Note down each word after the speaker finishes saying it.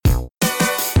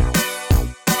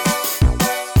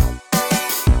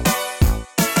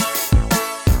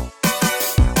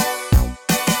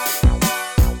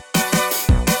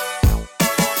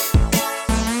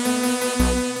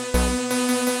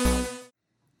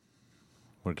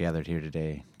we're gathered here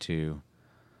today to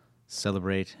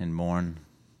celebrate and mourn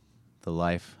the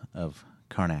life of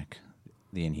Karnak,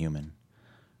 the Inhuman,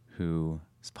 whose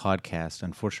podcast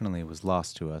unfortunately was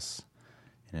lost to us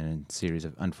in a series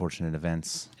of unfortunate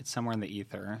events. It's somewhere in the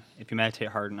ether. If you meditate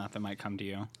hard enough, it might come to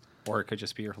you. Or it could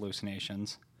just be your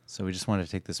hallucinations. So we just wanted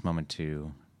to take this moment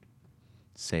to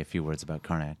say a few words about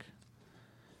Karnak.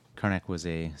 Karnak was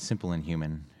a simple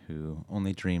inhuman who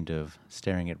only dreamed of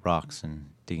staring at rocks and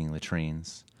digging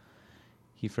latrines.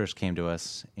 He first came to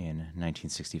us in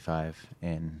 1965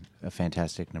 in a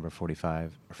Fantastic number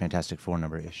 45, or Fantastic Four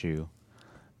number issue,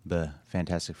 the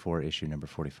Fantastic Four issue number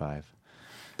 45.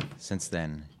 Since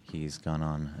then, he's gone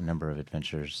on a number of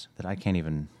adventures that I can't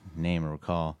even name or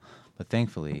recall, but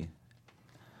thankfully,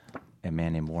 a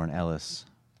man named Warren Ellis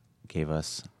gave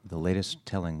us the latest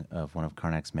telling of one of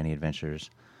Karnak's many adventures,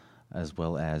 as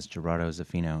well as Gerardo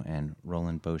Zaffino and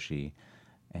Roland Boshi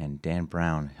and Dan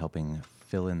Brown helping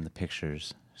fill in the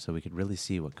pictures so we could really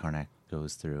see what Karnak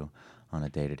goes through on a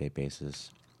day-to-day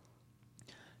basis.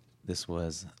 This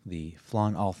was the Flaw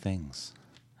in All Things,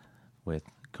 with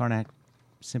Karnak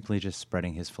simply just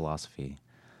spreading his philosophy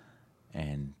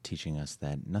and teaching us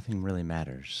that nothing really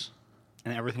matters.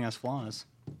 And everything has flaws.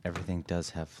 Everything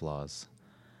does have flaws.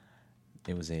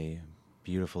 It was a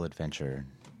beautiful adventure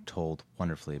told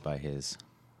wonderfully by his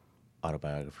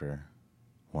autobiographer,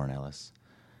 Warren Ellis.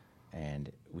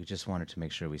 And we just wanted to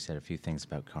make sure we said a few things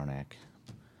about Karnak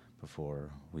before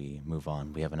we move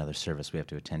on. We have another service we have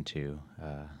to attend to,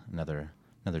 another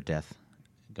death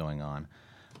going on.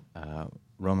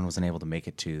 Roman was unable to make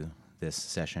it to this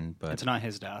session, but it's not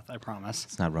his death, I promise.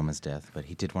 It's not Roman's death, but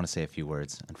he did want to say a few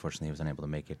words. Unfortunately, he was unable to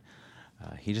make it.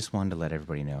 He just wanted to let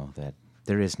everybody know that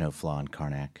there is no flaw in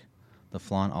Karnak. The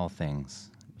flaw in all things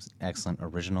was an excellent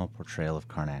original portrayal of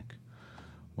Karnak,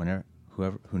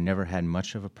 who never had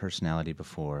much of a personality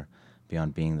before,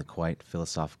 beyond being the quite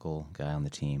philosophical guy on the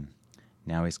team.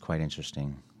 Now he's quite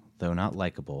interesting. Though not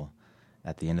likable,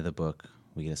 at the end of the book,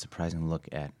 we get a surprising look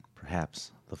at,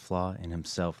 perhaps, the flaw in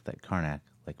himself that Karnak,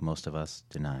 like most of us,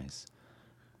 denies.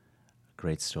 A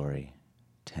great story.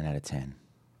 10 out of 10.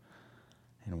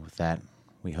 And with that,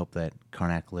 we hope that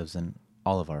Karnak lives in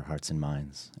all of our hearts and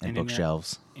minds and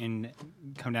bookshelves. And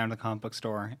come down to the comic book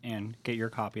store and get your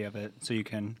copy of it so you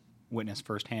can witness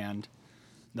firsthand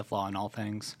the flaw in all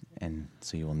things. And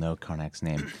so you will know Karnak's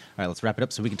name. All right, let's wrap it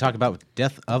up so we can talk about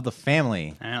Death of the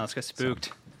Family. I know, let's get spooked.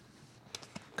 So,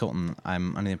 Colton,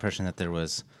 I'm under the impression that there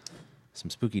was some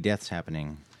spooky deaths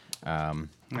happening.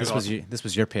 This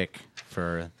was your pick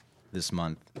for this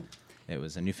month. It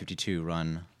was a New 52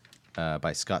 run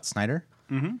by Scott Snyder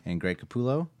and Greg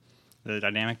Capullo. The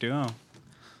dynamic duo.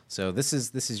 So this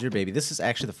is your baby. This is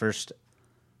actually the first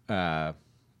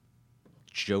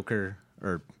Joker,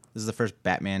 or this is the first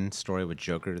Batman story with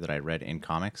Joker that I read in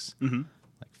comics,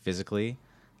 like physically.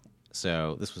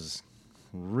 So this was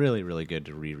really, really good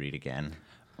to reread again.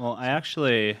 Well, I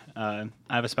actually I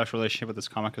have a special relationship with this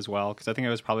comic as well, because I think it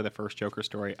was probably the first Joker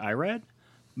story I read.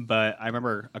 But I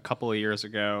remember a couple of years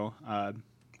ago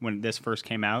when this first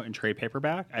came out in trade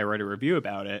paperback, I read a review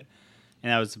about it.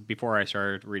 And that was before I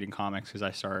started reading comics,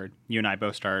 because you and I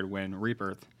both started when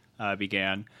Rebirth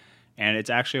began. And it's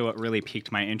actually what really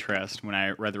piqued my interest when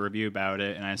I read the review about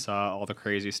it and I saw all the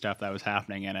crazy stuff that was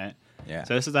happening in it. Yeah.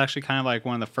 So this is actually kind of like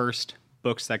one of the first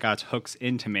books that got hooks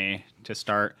into me to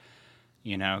start,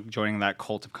 joining that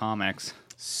cult of comics.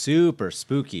 Super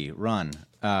spooky run.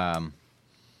 Yeah,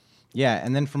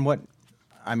 and then from what,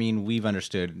 we've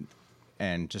understood,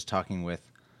 and just talking with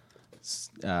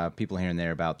people here and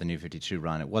there about the New 52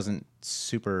 run, it wasn't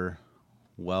super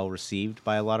well received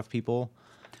by a lot of people.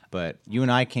 But you and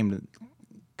I came to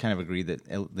kind of agree that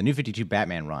the New 52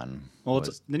 Batman run...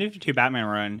 the New 52 Batman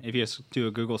run, if you just do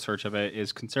a Google search of it,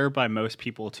 is considered by most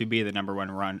people to be the number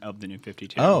one run of the New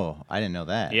 52. Oh, I didn't know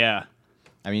that. Yeah.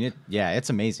 It's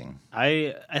amazing.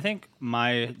 I think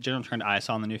my general trend I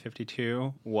saw in the New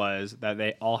 52 was that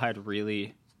they all had really,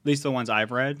 at least the ones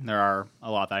I've read, there are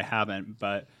a lot that I haven't,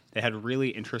 but they had really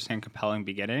interesting, compelling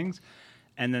beginnings.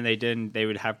 And then they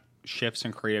would have shifts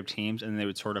in creative teams, and they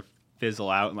would sort of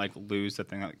fizzle out and lose the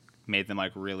thing that made them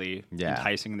really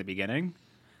enticing in the beginning.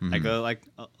 Like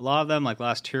a lot of them, like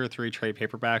last 2 or 3 trade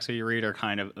paperbacks that you read are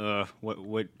kind of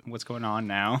what's going on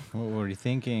now? What were you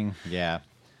thinking? Yeah,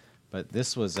 but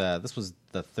this was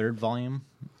the third volume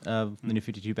of the New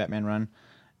 52 Batman run,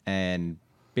 and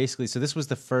basically, so this was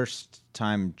the first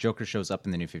time Joker shows up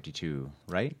in the New 52,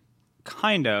 right?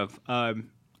 Kind of.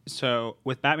 So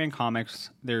with Batman comics,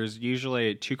 there's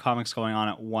usually 2 comics going on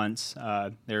at once.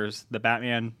 There's the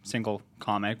Batman single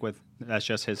comic that's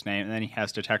just his name, and then he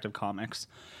has Detective Comics.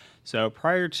 So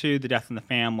prior to the death in the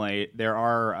family, there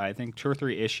are, I think, 2 or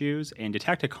 3 issues in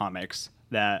Detective Comics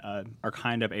that are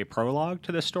kind of a prologue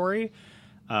to this story.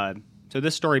 Uh, so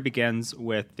this story begins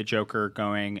with the Joker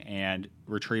going and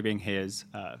retrieving his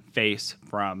face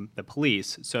from the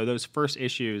police. So those first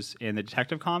issues in the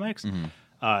Detective Comics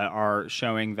are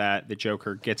showing that the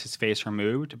Joker gets his face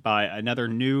removed by another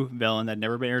new villain that had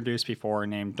never been introduced before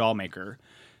named Dollmaker,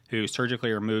 who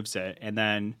surgically removes it, and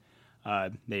then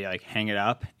they like hang it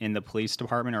up in the police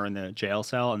department or in the jail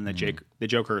cell, and the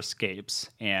Joker escapes,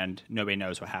 and nobody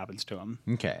knows what happens to him.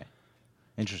 Okay.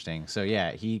 Interesting. So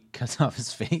yeah, he cuts off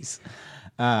his face.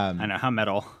 I know, how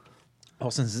metal. Well,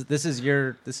 since this was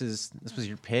your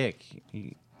pick,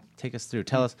 you take us through.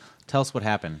 Tell us what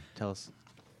happened. Tell us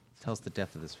the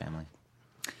death of this family.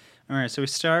 All right, so we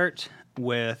start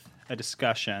with a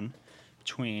discussion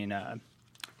between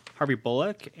Harvey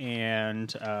Bullock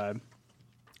and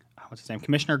what's his name,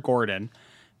 Commissioner Gordon,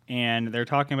 and they're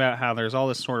talking about how there's all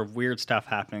this sort of weird stuff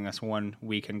happening this one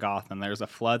week in Gotham. There's a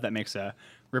flood that makes a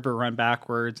river run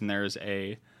backwards, and there's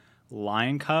a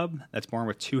lion cub that's born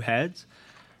with 2 heads.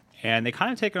 And they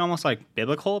kind of take an almost like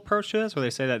biblical approach to this, where they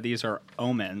say that these are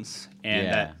omens and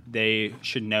that they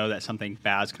should know that something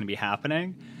bad's going to be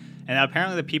happening. And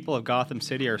apparently the people of Gotham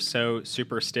City are so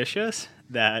superstitious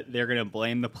that they're going to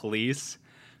blame the police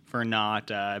for not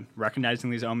recognizing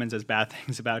these omens as bad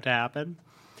things about to happen.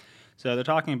 So they're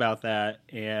talking about that,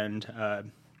 and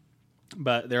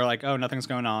but they're like, oh, nothing's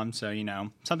going on, so,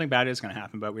 something bad is going to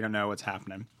happen, but we don't know what's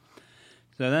happening.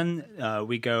 So then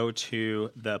we go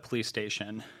to the police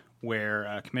station,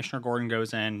 where Commissioner Gordon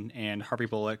goes in, and Harvey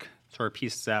Bullock sort of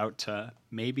pieces out to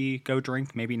maybe go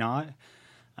drink, maybe not.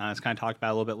 It's kind of talked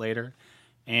about a little bit later.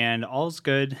 And all's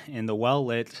good in the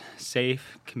well-lit,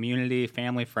 safe, community,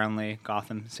 family-friendly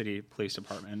Gotham City Police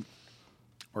Department.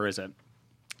 Or is it?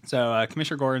 So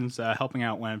Commissioner Gordon's helping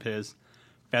out one of his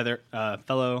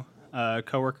fellow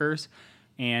coworkers,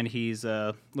 and he's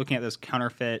looking at this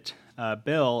counterfeit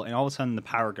bill, and all of a sudden the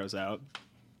power goes out.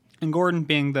 And Gordon,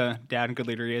 being the dad and good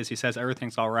leader he is, he says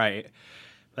everything's all right.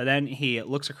 But then he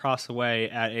looks across the way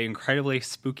at an incredibly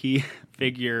spooky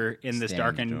figure in this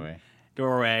darkened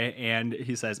doorway, and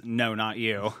he says, "No, not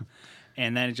you."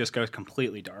 And then it just goes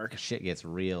completely dark. Shit gets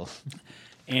real.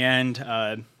 And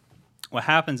what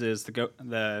happens is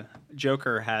the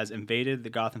Joker has invaded the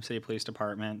Gotham City Police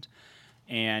Department,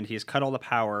 and he's cut all the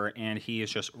power, and he is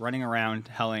just running around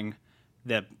telling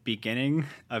the beginning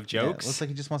of jokes. Yeah, it looks like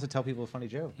he just wants to tell people a funny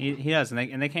joke. He does,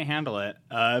 and they can't handle it.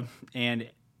 And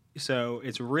so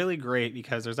it's really great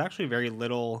because there's actually very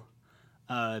little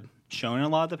shown in a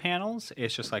lot of the panels.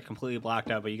 It's just like completely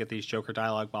blacked out, but you get these Joker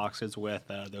dialogue boxes with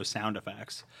those sound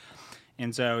effects.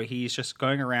 And so he's just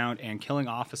going around and killing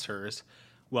officers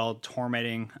while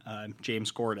tormenting James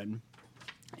Gordon.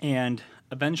 And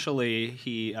eventually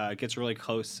he gets really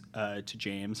close to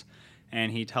James,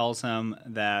 and he tells him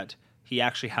that he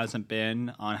actually hasn't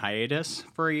been on hiatus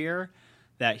for a year,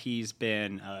 that he's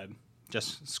been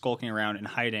just skulking around and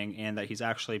hiding, and that he's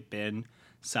actually been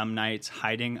some nights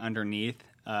hiding underneath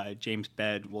James'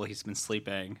 bed while he's been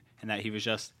sleeping, and that he was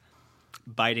just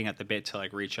biting at the bit to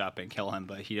like reach up and kill him,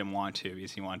 but he didn't want to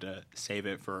because he wanted to save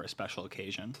it for a special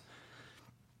occasion.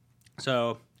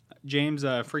 So James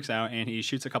freaks out, and he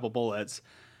shoots a couple bullets,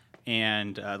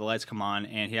 and the lights come on,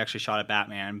 and he actually shot at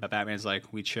Batman, but Batman's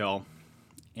like, "We chill."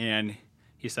 And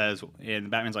he says, and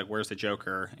Batman's like, "Where's the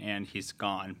Joker?" And he's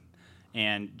gone.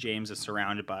 And James is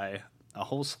surrounded by a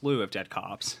whole slew of dead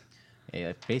cops. Yeah,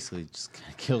 it basically just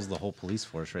kills the whole police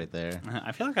force right there.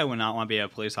 I feel like I would not want to be a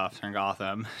police officer in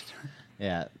Gotham.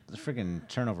 Yeah, the freaking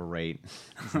turnover rate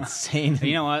is insane.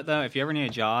 You know what, though? If you ever need a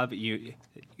job, you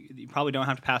probably don't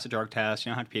have to pass a drug test.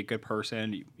 You don't have to be a good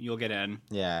person. You'll get in.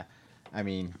 Yeah.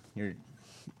 The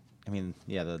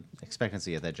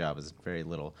expectancy of that job is very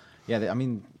little. Yeah,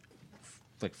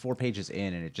 like 4 pages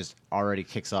in, and it just already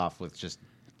kicks off with just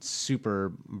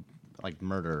super, like,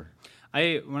 murder.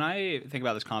 When I think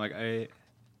about this comic, it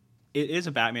is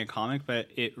a Batman comic, but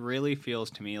it really feels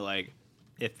to me like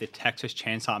if the Texas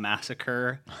Chainsaw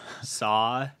Massacre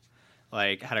had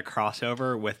a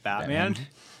crossover with Batman.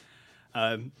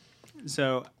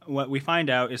 So what we find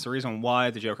out is the reason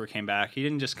why the Joker came back. He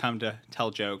didn't just come to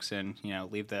tell jokes and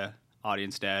leave the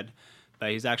audience dead, but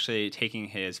he's actually taking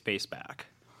his face back.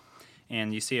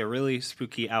 And you see a really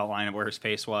spooky outline of where his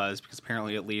face was, because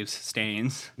apparently it leaves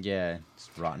stains. Yeah, it's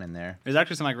rotten in there. There's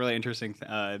actually some like really interesting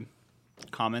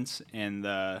comments in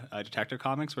the Detective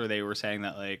Comics where they were saying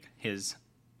that like his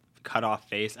cut off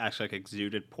face actually like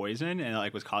exuded poison, and it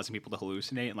like was causing people to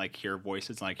hallucinate and like hear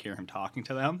voices and like hear him talking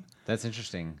to them. That's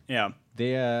interesting. Yeah.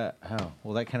 They that kind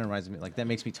of reminds me, like, that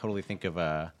makes me totally think of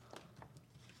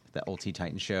the Old Teen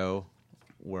Titan show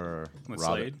where With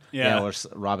Robin, Slade? Yeah. where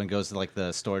Robin goes to like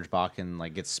the storage box and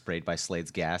like gets sprayed by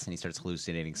Slade's gas and he starts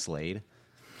hallucinating Slade.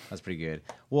 That's pretty good.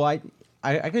 Well,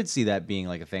 I could see that being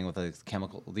like a thing with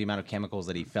the amount of chemicals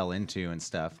that he fell into and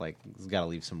stuff. Like, he's got to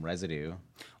leave some residue.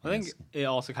 I think it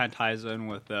also kind of ties in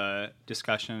with the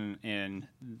discussion in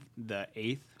the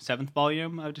seventh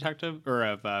volume of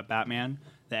Batman,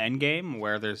 the Endgame,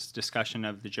 where there's discussion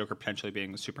of the Joker potentially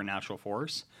being a supernatural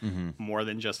force, more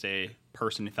than just a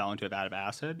person who fell into a vat of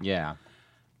acid. Yeah.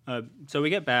 So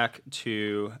we get back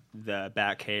to the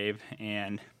Batcave,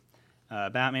 and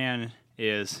Batman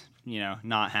is,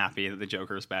 not happy that the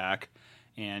Joker's back.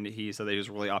 And he said that he was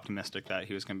really optimistic that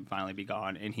he was going to finally be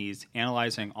gone. And he's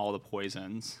analyzing all the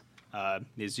poisons.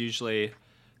 Is usually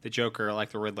the Joker, like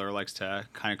the Riddler, likes to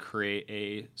kind of create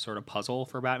a sort of puzzle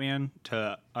for Batman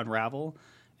to unravel.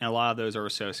 And a lot of those are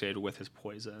associated with his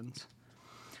poisons.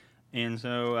 And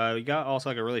so we got also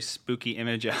like a really spooky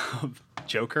image of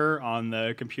Joker on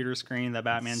the computer screen that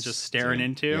Batman's just staring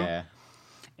into. Yeah.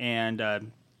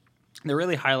 And they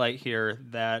really highlight here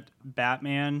that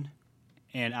Batman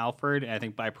and Alfred, and I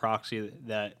think by proxy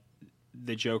that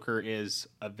the Joker is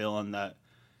a villain that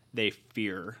they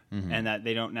fear, and that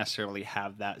they don't necessarily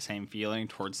have that same feeling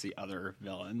towards the other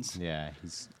villains. Yeah,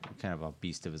 he's kind of a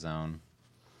beast of his own.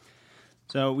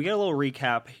 So we get a little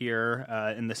recap here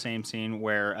in the same scene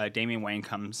where Damian Wayne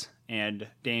comes, and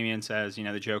Damian says,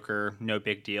 the Joker, no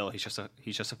big deal. He's just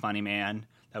a funny man,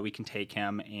 that we can take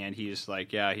him. And he's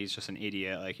like, yeah, he's just an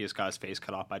idiot. Like, he just got his face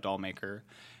cut off by Dollmaker.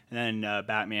 And then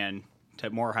Batman, to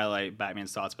more highlight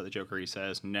Batman's thoughts about the Joker, he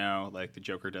says, no, like, the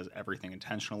Joker does everything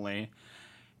intentionally,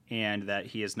 and that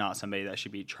he is not somebody that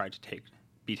should be tried to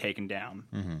be taken down.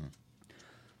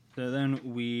 So then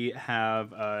we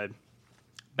have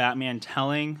Batman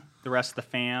telling the rest of the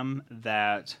fam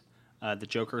that the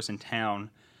Joker's in town,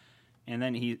 and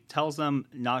then he tells them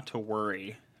not to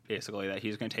worry, basically, that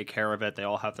he's going to take care of it. They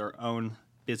all have their own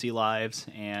busy lives,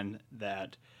 and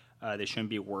that they shouldn't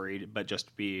be worried, but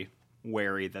just be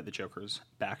wary that the Joker's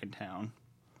back in town.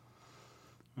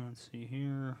 Let's see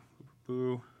here.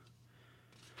 Boo.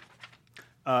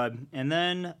 And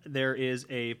then there is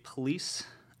a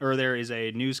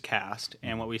newscast,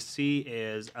 and what we see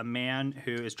is a man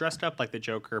who is dressed up like the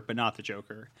Joker, but not the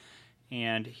Joker.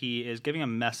 And he is giving a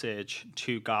message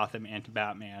to Gotham and to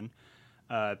Batman.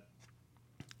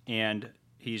 And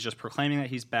he's just proclaiming that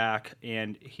he's back,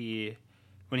 and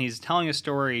when he's telling a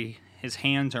story, his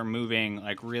hands are moving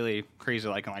like really crazy,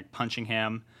 like punching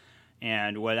him.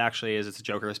 And what it actually is, it's the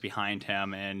Joker that's behind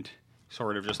him, and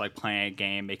sort of just like playing a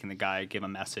game, making the guy give a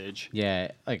message.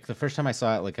 Yeah, like the first time I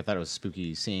saw it, like I thought it was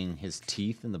spooky seeing his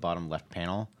teeth in the bottom left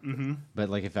panel. But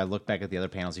like if I look back at the other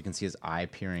panels, you can see his eye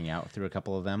peering out through a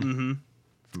couple of them.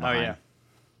 Oh yeah.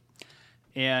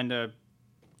 And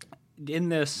in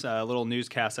this little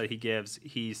newscast that he gives,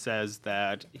 he says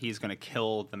that he's going to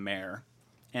kill the mayor.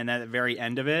 And at the very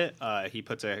end of it, he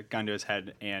puts a gun to his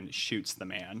head and shoots the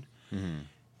man.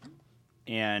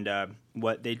 And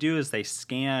what they do is they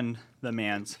scan the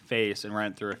man's face and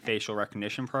run it through a facial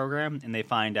recognition program, and they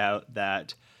find out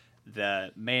that the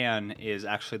man is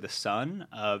actually the son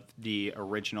of the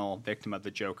original victim of the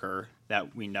Joker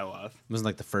that we know of. Wasn't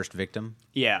like the first victim?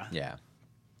 Yeah. Yeah.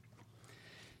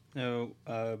 So,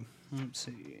 let's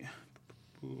see.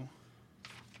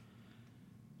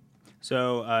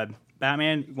 So,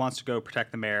 Batman wants to go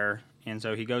protect the mayor, and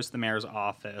so he goes to the mayor's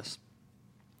office.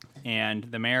 And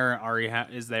the mayor already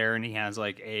is there, and he has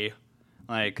like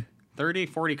 30,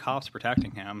 40 cops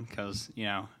protecting him because,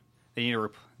 they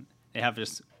have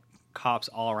just cops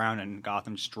all around, and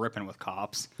Gotham just dripping with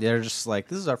cops. They're just like,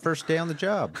 this is our first day on the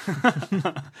job.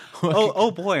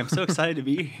 oh boy, I'm so excited to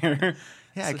be here.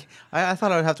 Yeah, I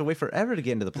thought I would have to wait forever to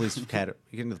get into the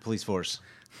police force.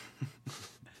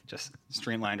 Just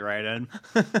streamlined right in.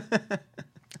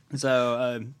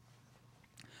 So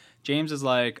James is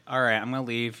like, all right, I'm going to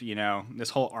leave, this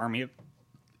whole army of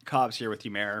cops here with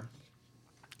you, Mayor.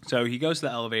 So he goes to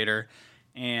the elevator,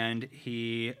 and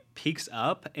he peeks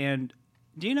up, and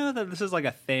do you know that this is like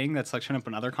a thing that's like shown up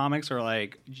in other comics, or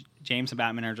like James and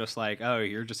Batman are just like, oh,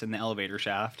 you're just in the elevator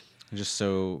shaft? Just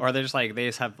so... Or they're just like, they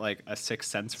just have like a sixth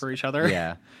sense for each other?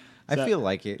 Yeah. I feel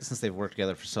like it, since they've worked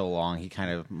together for so long, he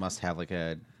kind of must have like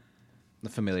the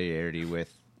familiarity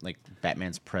with like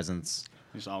Batman's presence.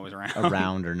 He's always around.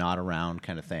 Around or not around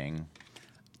kind of thing.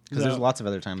 Because there's lots of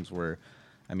other times where,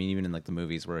 I mean, even in like the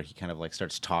movies where he kind of like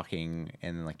starts talking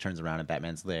and then like turns around and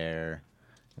Batman's there.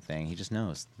 Thing he just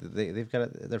knows they've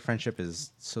got their friendship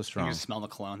is so strong. You can smell the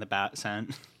cologne, the bat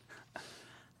scent.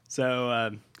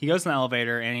 So he goes in the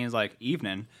elevator and he's like,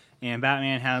 evening, and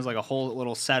Batman has like a whole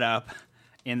little setup,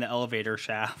 in the elevator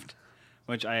shaft,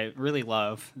 which I really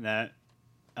love that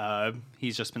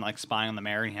he's just been like spying on the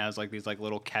mayor, and he has like these like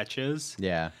little catches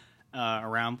Yeah.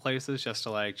 around places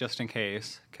just in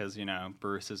case, because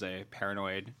Bruce is a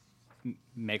paranoid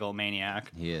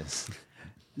megalomaniac. He is.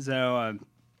 So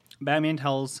Batman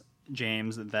tells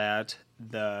James that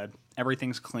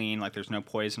everything's clean, like there's no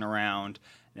poison around,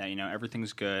 that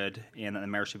everything's good, and that the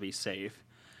mayor should be safe.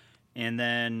 And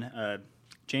then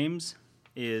James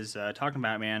is talking to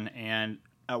Batman, and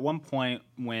at one point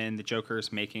when the Joker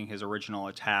is making his original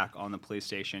attack on the police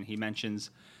station, he mentions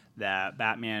that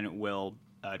Batman will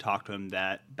talk to him,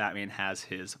 that Batman has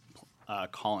his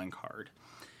calling card.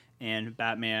 And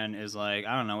Batman is like,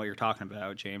 I don't know what you're talking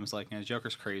about, James. Like,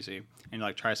 Joker's crazy. And he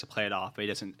like tries to play it off, but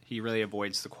he really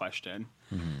avoids the question.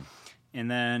 Mm-hmm. And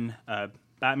then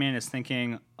Batman is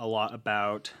thinking a lot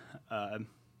about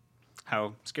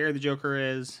how scared the Joker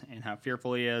is and how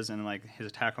fearful he is, and like his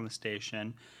attack on the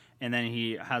station. And then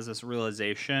he has this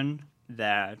realization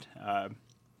that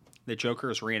the Joker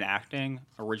is reenacting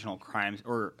original crimes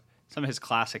or some of his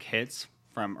classic hits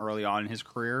from early on in his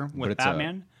career with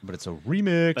Batman. But it's a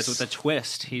remix. But with a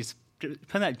twist. He's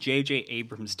putting that J.J.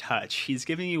 Abrams touch. He's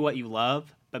giving you what you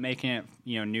love, but making it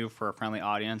new for a friendly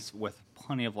audience with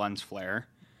plenty of lens flare.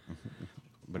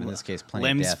 But in this case,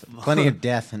 plenty of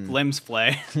death and limbs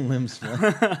flay. limbs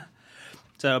flay.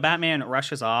 So Batman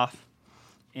rushes off,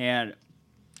 and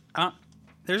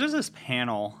there's just this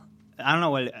panel. I don't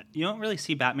know you don't really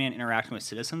see Batman interacting with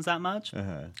citizens that much.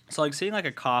 Uh-huh. So like seeing like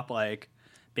a cop like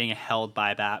being held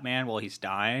by Batman while he's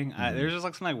dying, there's just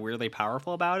like something like weirdly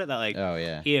powerful about it that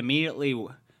like he immediately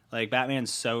like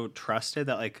Batman's so trusted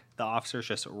that like the officers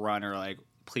just run or like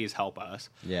please help us.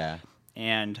 Yeah.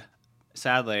 And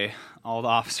sadly, all the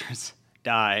officers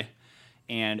die.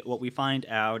 And what we find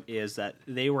out is that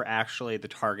they were actually the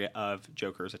target of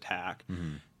Joker's attack.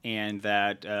 Mm-hmm. And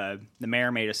that the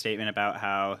mayor made a statement about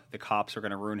how the cops are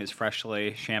going to ruin his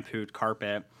freshly shampooed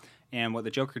carpet. And what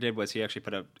the Joker did was he actually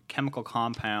put a chemical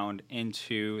compound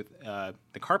into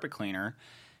the carpet cleaner,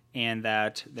 and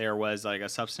that there was like a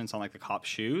substance on like the cop's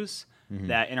shoes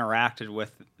that interacted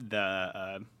with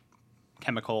the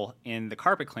chemical in the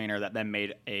carpet cleaner that then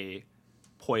made a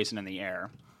poison in the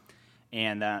air.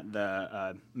 And that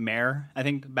the mayor, I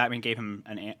think Batman gave him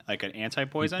an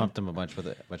anti-poison. He pumped him a bunch of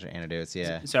antidotes,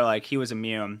 yeah. So like he was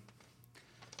immune.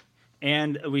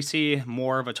 And we see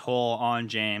more of a toll on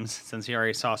James since he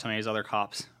already saw so many of his other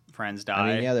cops' friends die.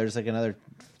 I mean, yeah, there's like another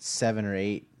 7 or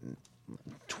 8,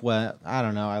 12. I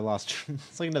don't know. I lost.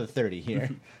 It's like another 30 here.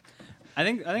 I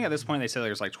think at this point they say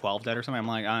there's like 12 dead or something. I'm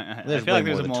like, I feel like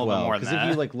there's a little bit more than that. Because if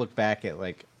you like look back at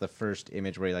like the first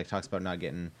image where he like talks about not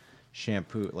getting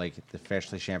shampoo, like the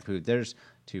freshly shampooed, there's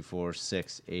 2, 4,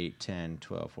 6, 8, 10,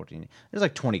 12, 14. There's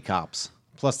like 20 cops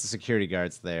plus the security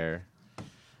guards there.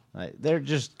 They're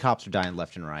just cops are dying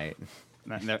left and right.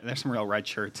 There's some real red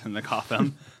shirts in the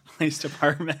Gotham Police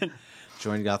Department.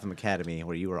 Join Gotham Academy,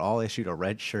 where you were all issued a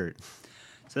red shirt.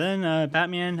 So then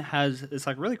Batman has this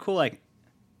like really cool like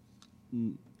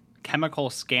chemical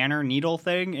scanner needle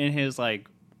thing in his like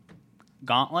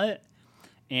gauntlet,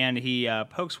 and he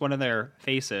pokes one of their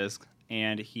faces,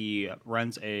 and he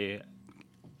runs a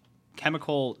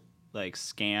chemical like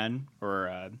scan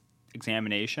or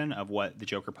examination of what the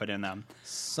Joker put in them.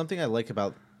 Something I like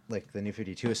about like the New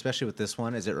 52, especially with this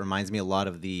one, is it reminds me a lot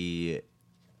of the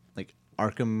like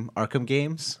Arkham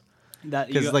games,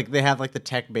 because like they have like the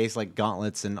tech based like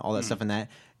gauntlets and all that stuff in that,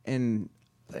 and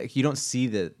like you don't see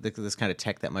this kind of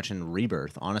tech that much in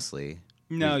Rebirth, honestly.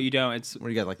 No, you don't. It's where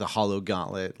you got like the hollow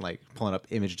gauntlet, like pulling up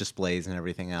image displays and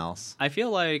everything else. I feel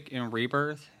like in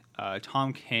Rebirth,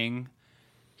 Tom King,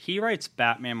 he writes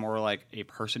Batman more like a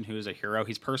person who is a hero.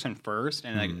 He's person first,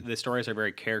 and like the stories are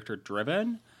very character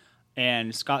driven.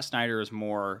 And Scott Snyder is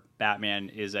more Batman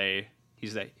he's a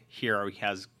hero.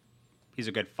 He's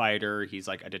a good fighter. He's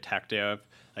like a detective.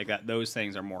 Like that. Those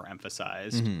things are more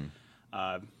emphasized,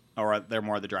 or they're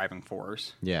more the driving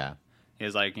force. Yeah,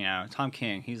 is like Tom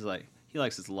King. He's like he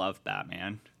likes his love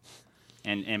Batman,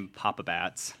 and Papa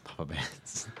Bats. Papa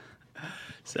Bats.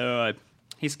 So.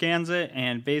 He scans it,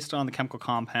 and based on the chemical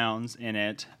compounds in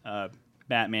it,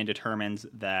 Batman determines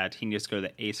that he needs to go to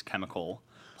the Ace Chemical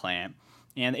plant.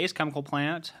 And the Ace Chemical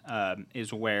plant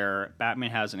is where Batman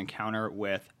has an encounter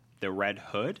with the Red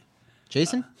Hood.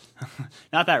 Jason?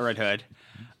 Not that Red Hood.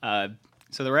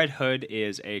 So the Red Hood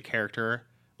is a character,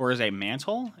 or is a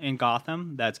mantle in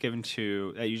Gotham that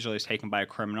usually is taken by a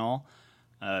criminal.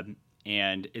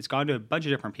 And it's gone to a bunch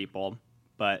of different people.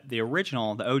 But the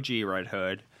original, the OG Red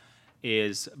Hood,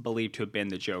 is believed to have been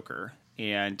the Joker.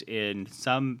 And in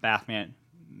some Batman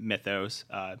mythos,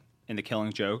 in The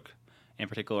Killing Joke In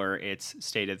particular, it's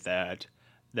stated that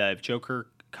the Joker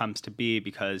comes to be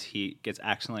because he gets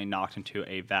accidentally knocked into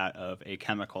a vat of a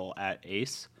chemical at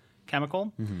Ace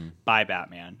Chemical by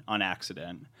Batman on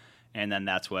accident. And then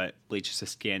that's what bleaches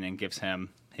his skin and gives him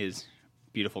his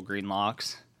beautiful green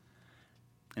locks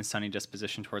and sunny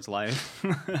disposition towards life.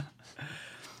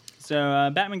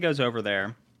 So Batman goes over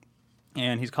there,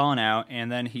 and he's calling out,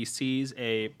 and then he sees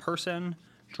a person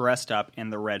dressed up in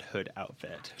the Red Hood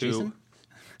outfit. Jason?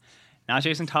 Not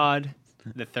Jason Todd,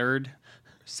 the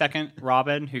second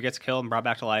Robin, who gets killed and brought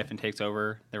back to life and takes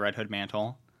over the Red Hood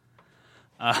mantle.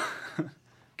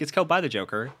 Gets killed by the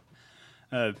Joker.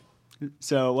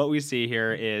 So what we see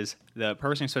here is the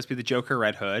person who's supposed to be the Joker,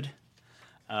 Red Hood.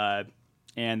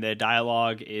 And the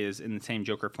dialogue is in the same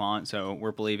Joker font, so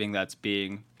we're believing that's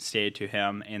being stated to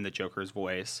him in the Joker's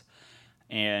voice.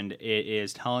 And it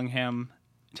is telling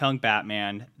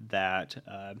Batman that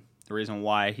the reason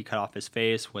why he cut off his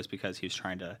face was because he was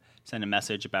trying to send a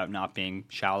message about not being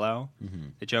shallow. Mm-hmm.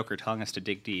 The Joker telling us to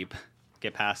dig deep,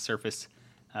 get past surface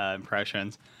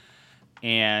impressions,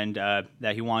 and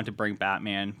that he wanted to bring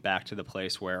Batman back to the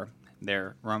place where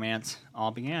their romance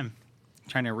all began.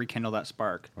 Trying to rekindle that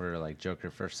spark. Where like Joker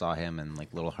first saw him and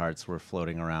like little hearts were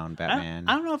floating around Batman.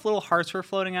 I don't know if little hearts were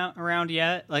floating around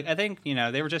yet. Like I think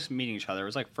they were just meeting each other. It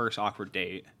was like first awkward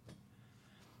date.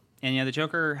 And the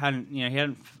Joker hadn't he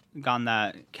hadn't gotten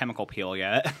that chemical peel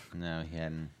yet. No, he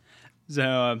hadn't.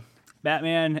 So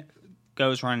Batman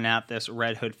goes running at this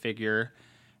Red Hood figure,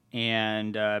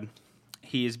 and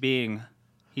he's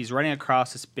running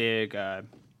across this big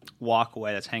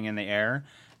walkway that's hanging in the air,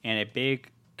 and a big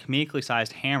comedically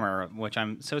sized hammer, which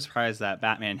I'm so surprised that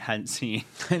Batman hadn't seen,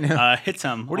 I know. Hits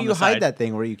him. Where do you hide that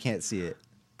thing where you can't see it?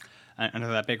 Under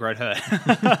that big red hood.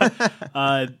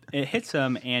 It hits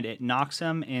him and it knocks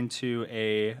him into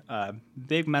a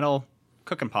big metal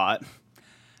cooking pot.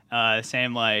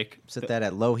 Same like set that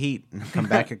at low heat and come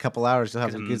back a couple hours. You'll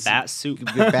have a good bat soup,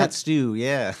 good bat stew.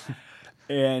 Yeah,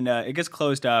 and it gets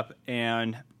closed up,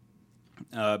 and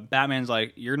Batman's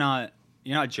like, "You're not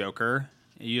Joker.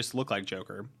 You just look like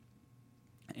Joker."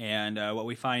 And what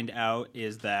we find out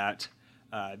is that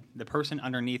the person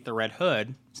underneath the red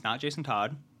hood, it's not Jason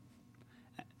Todd,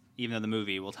 even though the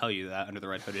movie will tell you that under the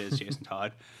red hood it is Jason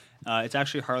Todd. It's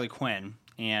actually Harley Quinn,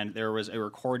 and there was a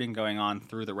recording going on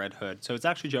through the red hood. So it's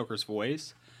actually Joker's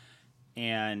voice.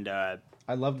 And I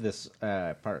love this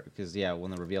part because,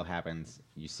 when the reveal happens,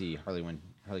 you see Harley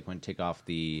Quinn take off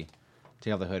the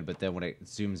hood, but then when it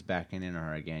zooms back in on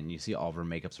her again, you see all of her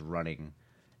makeup's running.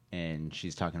 And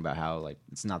she's talking about how like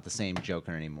it's not the same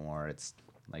Joker anymore. It's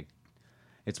like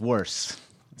it's worse.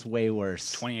 It's way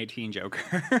worse. 2018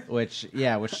 Joker. which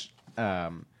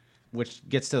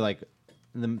gets to like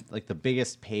the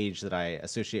biggest page that I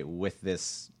associate with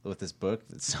this book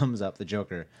that sums up the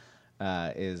Joker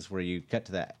is where you cut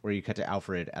to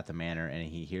Alfred at the manor, and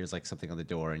he hears like something on the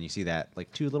door, and you see that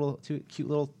like cute little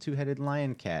two-headed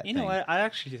lion cat. You know what? I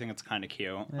actually think it's kind of cute.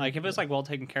 Yeah, like if it's like well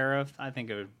taken care of, I think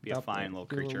it would be a fine little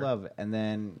creature. Love. And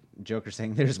then Joker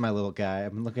saying, "There's my little guy.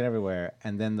 I'm looking everywhere."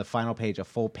 And then the final page, a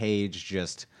full page,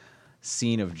 just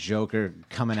scene of Joker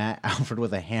coming at Alfred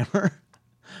with a hammer,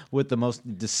 with the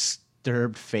most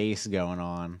disturbed face going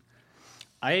on.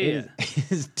 It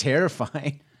is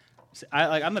terrifying.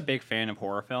 I'm a big fan of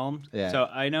horror films. Yeah. So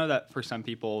I know that for some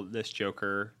people, this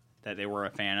Joker that they were a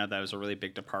fan of, that was a really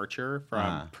big departure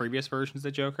from previous versions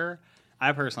of Joker.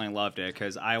 I personally loved it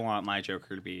because I want my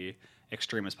Joker to be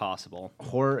extreme as possible.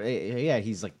 Horror,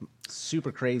 he's like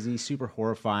super crazy, super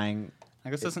horrifying.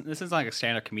 Like this isn't like a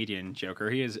stand-up comedian Joker.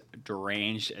 He is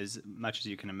deranged as much as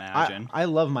you can imagine. I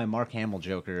love my Mark Hamill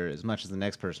Joker as much as the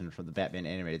next person from the Batman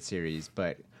animated series,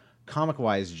 but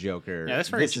comic-wise Joker,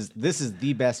 this is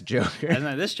the best Joker.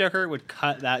 And this Joker would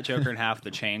cut that Joker in half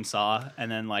with a chainsaw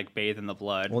and then like bathe in the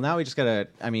blood. Well, now we just gotta,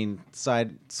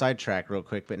 sidetrack real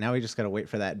quick, but now we just gotta wait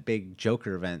for that big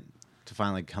Joker event to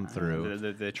finally come through.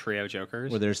 The trio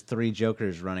Jokers? Where there's 3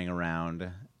 Jokers running around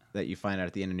that you find out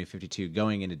at the end of New 52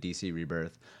 going into DC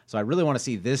Rebirth. So I really want to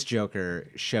see this Joker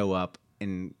show up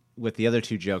with the other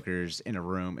 2 Jokers in a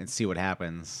room and see what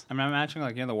happens. I'm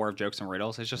imagining the war of jokes and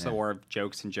riddles. It's just the war of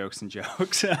jokes and jokes and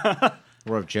jokes.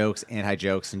 War of jokes,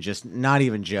 anti-jokes, and just not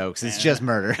even jokes. It's just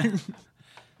murder.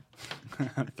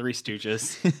 3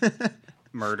 Stooges.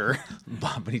 Murder.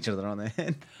 Bombing each other on the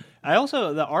head. I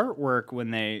also, the artwork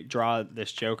when they draw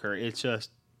this Joker, it's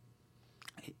just,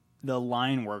 the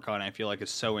line work on it, I feel like,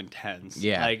 is so intense.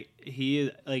 Yeah. Like,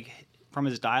 he, like, from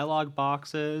his dialogue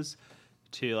boxes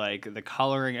to, like, the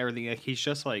coloring, everything, like, he's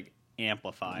just, like,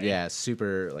 amplified. Yeah,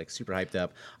 super hyped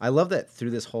up. I love that through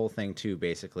this whole thing, too,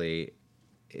 basically,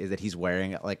 is that he's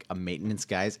wearing, like, a maintenance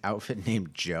guy's outfit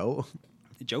named Joe.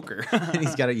 Joker. And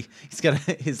he's got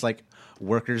his like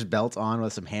worker's belt on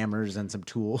with some hammers and some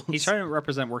tools. He's trying to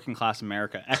represent working class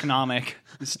America, economic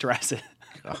stress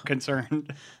concern.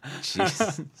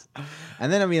 Jeez.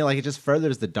 And then I mean, like it just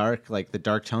furthers the dark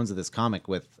tones of this comic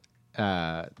with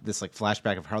this like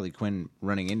flashback of Harley Quinn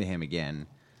running into him again.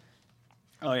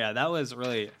 Oh yeah, that was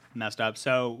really messed up.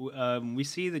 So we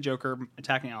see the Joker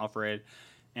attacking Alfred,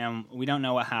 and we don't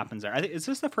know what happens there. Is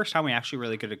this the first time we actually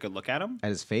really get a good look at him? At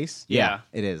his face? Yeah.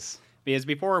 It is. Because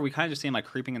before we kind of just see him like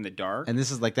creeping in the dark. And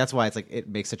this is like that's why it's like it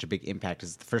makes such a big impact.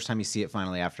 It's the first time you see it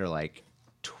finally after like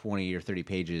 20 or 30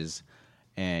 pages,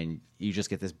 and you just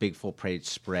get this big full page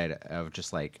spread of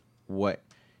just like what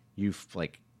you've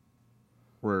like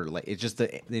were like. It's just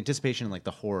the anticipation and like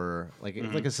the horror, like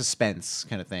it's like a suspense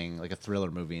kind of thing, like a thriller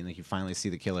movie, and like you finally see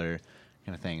the killer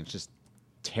kind of thing. It's just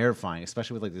terrifying,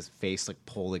 especially with like this face like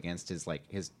pulled against his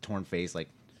torn face, like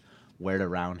weared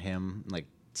around him, like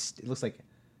it looks like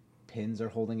pins are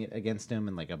holding it against him,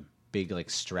 and like a big like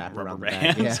strap Rubber around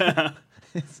bands. the back. Yeah.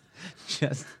 It's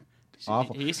just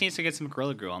awful. He just needs to get some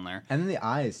Gorilla Glue on there. And then the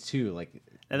eyes too, like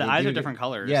The they eyes do are different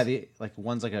colors. Yeah, like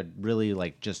one's like a really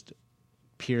like just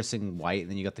piercing white,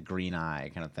 and then you got the green eye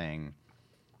kind of thing.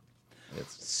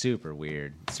 It's super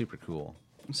weird, super cool.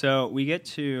 So we get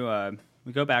to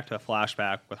we go back to a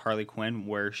flashback with Harley Quinn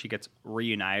where she gets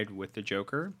reunited with the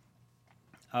Joker.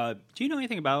 Do you know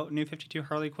anything about New 52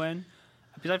 Harley Quinn?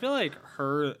 Because I feel like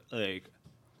her, like,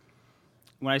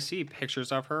 when I see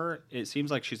pictures of her, it seems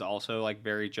like she's also, like,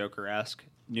 very Joker-esque.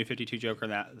 New 52 Joker,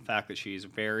 in that the fact that she's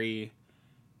very,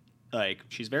 like,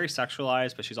 she's very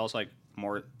sexualized, but she's also, like,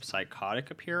 more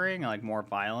psychotic appearing and, like, more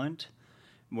violent.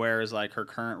 Whereas, like, her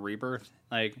current Rebirth,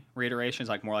 like, reiteration is,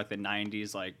 like, more like the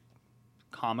 90s, like,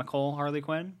 comical Harley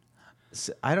Quinn.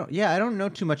 So I don't know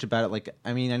too much about it. Like,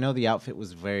 I mean, I know the outfit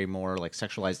was very more, like,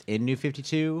 sexualized in New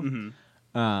 52. Mm-hmm.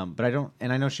 But I don't,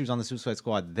 and I know she was on the Suicide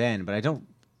Squad then, but I don't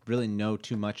really know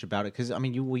too much about it because I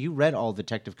mean, you read all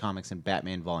Detective Comics and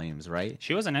Batman volumes, right?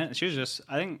 She wasn't in it. She was just,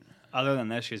 I think, other than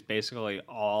this, she's basically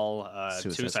all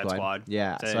Suicide Squad.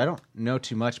 Yeah, so I don't know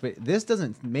too much, but this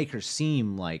doesn't make her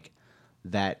seem like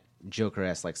that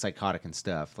Joker-esque, like psychotic and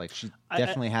stuff. Like she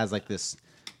definitely has like this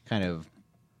kind of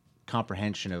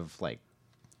comprehension of like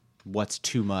what's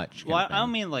too much. Well, I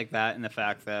don't mean like that in the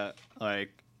fact that like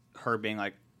her being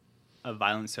like a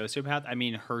violent sociopath. I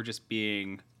mean her just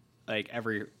being like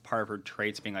every part of her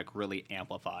traits being like really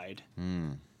amplified.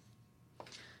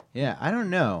 Yeah, I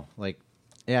don't know. Like,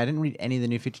 yeah, I didn't read any of the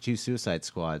New 52 Suicide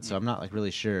Squad, so I'm not like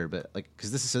really sure. But like,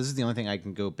 because this is the only thing I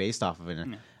can go based off of it.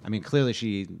 I mean, clearly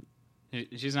she's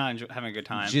not having a good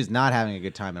time. She's not having a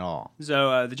good time at all.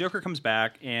 So the Joker comes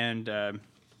back and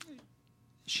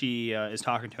she is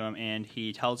talking to him, and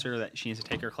he tells her that she needs to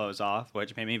take her clothes off,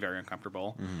 which made me very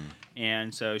uncomfortable.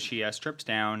 And so she strips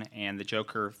down, and the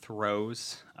Joker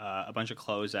throws a bunch of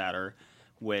clothes at her,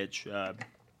 which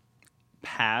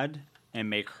pad and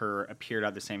make her appear to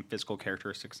have the same physical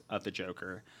characteristics of the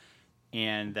Joker.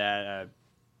 And that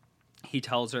he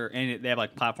tells her, and they have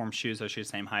like platform shoes, so she's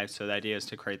the same height, so the idea is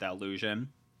to create that illusion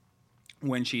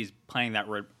when she's playing that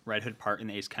Red Hood part in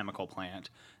the Ace Chemical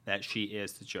plant that she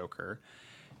is the Joker.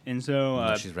 And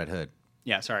so She's Red Hood.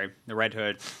 Yeah, sorry, the Red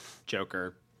Hood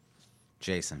Joker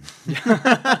Jason.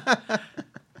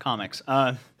 comics.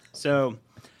 So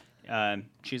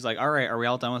she's like, all right, are we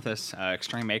all done with this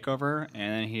extreme makeover?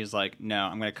 And then he's like, no,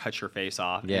 I'm going to cut your face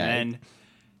off. Yeah. And then,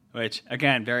 which,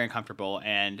 again, very uncomfortable.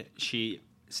 And she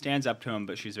stands up to him,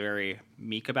 but she's very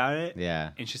meek about it.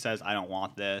 Yeah. And she says, I don't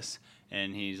want this.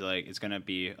 And he's like, it's going to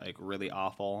be like really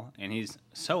awful. And he's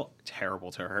so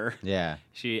terrible to her. Yeah.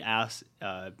 She asks,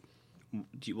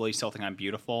 will you still think I'm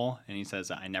beautiful? And he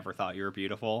says, I never thought you were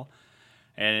beautiful.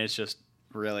 And it's just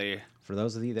really For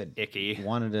those of you that icky.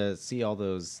 wanted to see all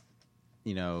those,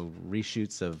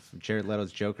 reshoots of Jared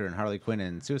Leto's Joker and Harley Quinn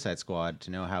and Suicide Squad to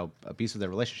know how abusive their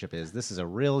relationship is, this is a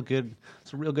real good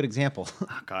example.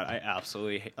 Oh, God, I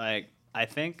absolutely I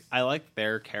think I like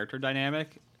their character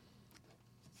dynamic,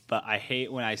 but I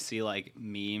hate when I see like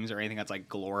memes or anything that's like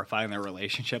glorifying their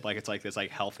relationship, like it's like this like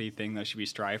healthy thing that should be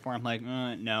strived for. I'm like,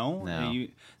 no.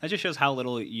 That just shows how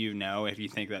little you know if you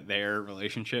think that their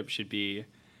relationship should be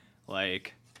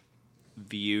like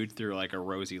viewed through like a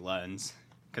rosy lens,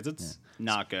 because it's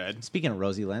not good. Speaking of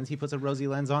rosy lens, he puts a rosy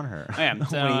lens on her. I am.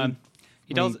 So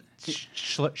he tells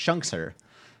shunks her.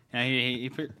 Yeah,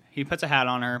 he puts a hat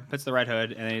on her, puts the Red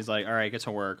Hood, and then he's like, all right, get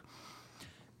to work.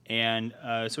 And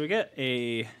so we get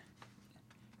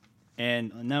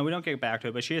and no, we don't get back to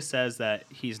it, but she just says that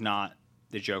he's not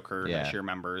the Joker that she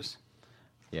remembers.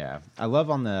 Yeah. I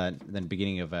love on the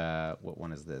beginning of, what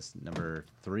one is this? Number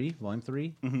 3? Volume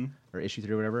 3? Or issue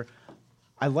 3 or whatever.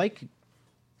 I like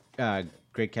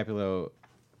Greg Capullo,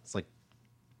 it's like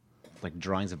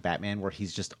drawings of Batman where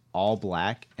he's just all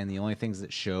black, and the only things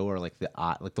that show are like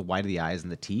the white of the eyes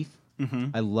and the teeth. Mm-hmm.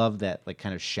 I love that like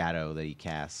kind of shadow that he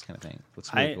casts, kind of thing.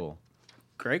 Looks really cool.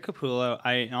 Greg Capullo,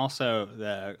 and also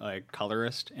the like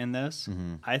colorist in this,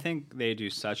 I think they do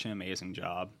such an amazing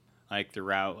job, like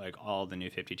throughout like all the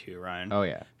New 52 run. Oh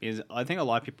yeah, Because I think a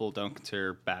lot of people don't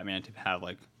consider Batman to have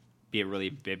like be a really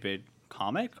vivid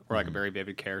comic or like a very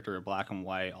vivid character, black and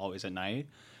white, always at night.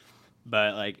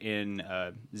 But like in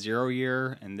Zero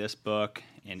Year, in this book,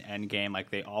 in Endgame,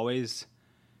 like they always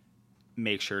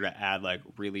make sure to add like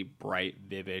really bright,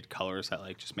 vivid colors that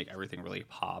like just make everything really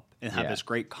pop and have this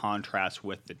great contrast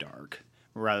with the dark,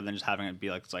 rather than just having it be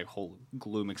like this like whole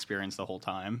gloom experience the whole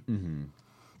time. Mm-hmm.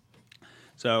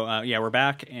 So we're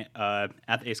back at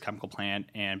the Ace Chemical plant,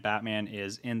 and Batman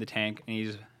is in the tank,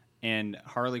 and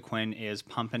Harley Quinn is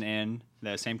pumping in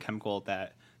the same chemical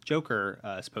that Joker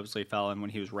supposedly fell in when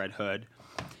he was Red Hood,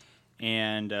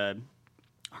 and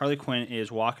Harley Quinn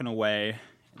is walking away,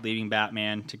 leaving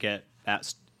Batman to get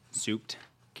souped,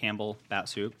 Campbell bat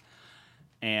soup,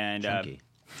 and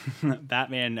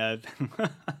Batman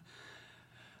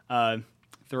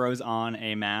throws on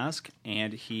a mask,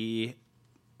 and he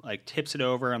like tips it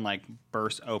over and like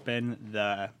bursts open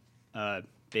the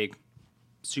big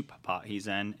soup pot he's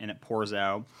in, and it pours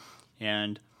out.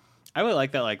 And I really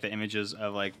like that, like the images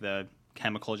of like the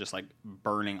chemical just like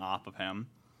burning off of him.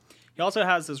 He also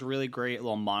has this really great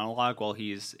little monologue while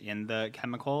he's in the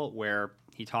chemical where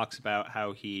he talks about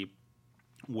how he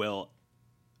will,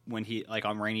 when he like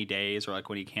on rainy days or like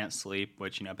when he can't sleep,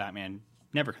 which you know Batman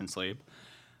never can sleep,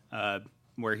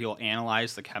 where he'll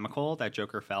analyze the chemical that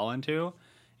Joker fell into,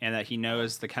 and that he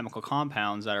knows the chemical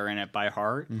compounds that are in it by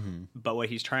heart. Mm-hmm. But what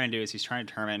he's trying to do is he's trying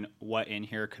to determine what in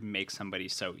here could make somebody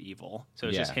so evil. So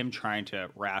it's just him trying to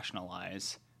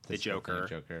rationalize the Joker.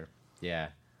 Yeah.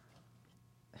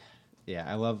 Yeah,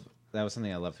 I love that. Was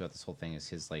something I loved about this whole thing is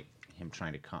his like him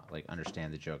trying to like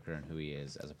understand the Joker and who he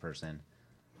is as a person.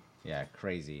 Yeah,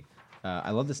 crazy.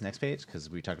 I love this next page because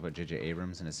we talked about J.J.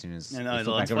 Abrams, and as soon as the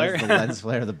lens flare, the lens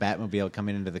flare of the Batmobile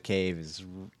coming into the cave is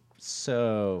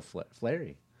so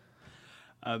flary.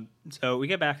 So we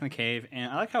get back in the cave,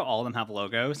 and I like how all of them have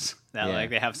logos that like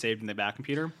they have saved in the back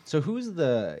computer. So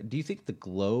do you think the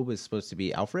globe is supposed to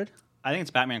be Alfred? I think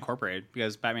it's Batman Incorporated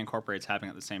because Batman Incorporated's happening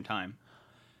at the same time.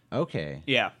 Okay.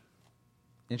 Yeah.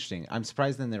 Interesting. I'm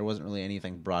surprised then there wasn't really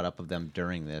anything brought up of them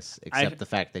during this, except the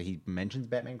fact that he mentions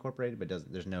Batman Incorporated, but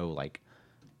there's no like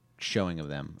showing of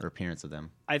them or appearance of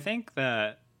them. I think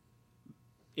that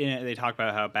they talk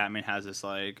about how Batman has this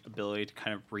like ability to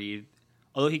kind of read,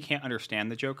 although he can't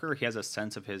understand the Joker, he has a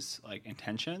sense of his like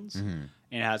intentions, and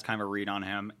it has kind of a read on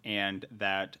him, and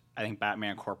that I think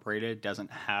Batman Incorporated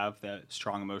doesn't have the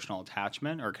strong emotional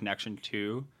attachment or connection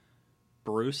to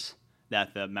Bruce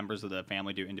that the members of the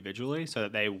family do individually, so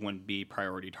that they wouldn't be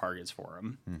priority targets for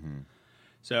him. Mm-hmm.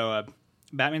 So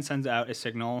Batman sends out a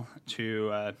signal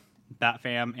to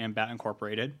Batfam and Bat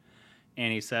Incorporated,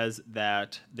 and he says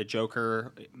that the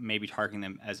Joker may be targeting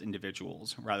them as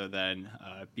individuals rather than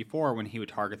before when he would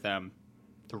target them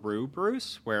through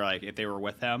Bruce, where like if they were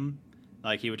with him,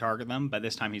 like he would target them, but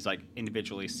this time he's like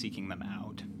individually seeking them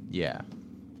out. Yeah.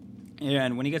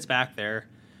 And when he gets back there,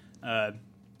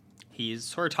 he's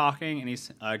sort of talking, and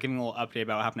he's giving a little update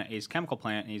about what happened at Ace Chemical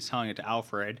Plant, and he's telling it to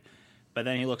Alfred, but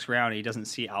then he looks around and he doesn't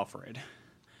see Alfred.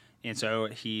 And so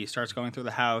he starts going through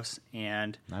the house,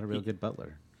 and... Not a real good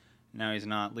butler. No, he's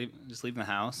not. Just leaving the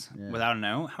house without a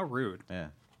note. How rude. Yeah.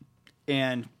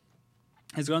 And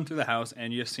he's going through the house,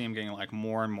 and you just see him getting like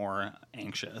more and more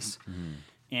anxious. Mm-hmm.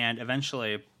 And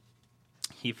eventually,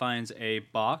 he finds a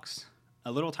box,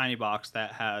 a little tiny box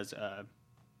that has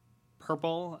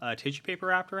purple tissue paper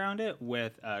wrapped around it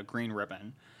with green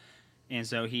ribbon. And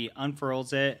so he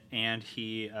unfurls it, and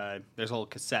there's a little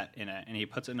cassette in it, and he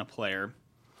puts it in a player.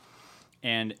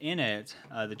 And in it,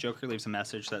 the Joker leaves a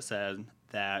message that says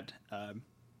that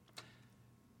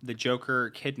the Joker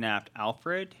kidnapped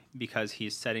Alfred because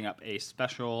he's setting up a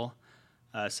special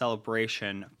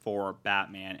celebration for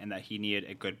Batman, and that he needed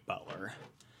a good butler,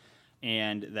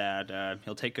 and that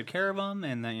he'll take good care of him,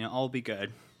 and then all will be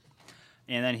good.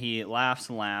 And then he laughs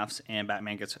and laughs, and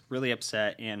Batman gets really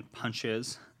upset and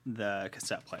punches the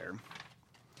cassette player.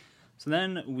 So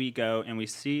then we go and we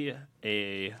see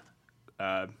a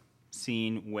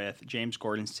scene with James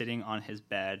Gordon sitting on his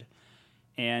bed,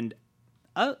 and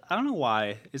I don't know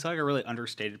why it's like a really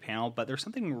understated panel, but there's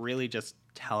something really just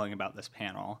telling about this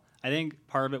panel. I think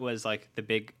part of it was like the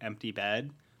big empty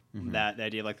bed, that the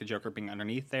idea of like the Joker being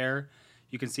underneath there.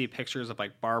 You can see pictures of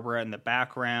like Barbara in the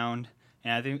background,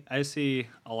 and I think I see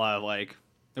a lot of like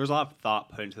there was a lot of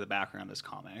thought put into the background of this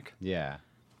comic. Yeah.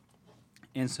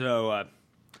 And so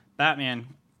Batman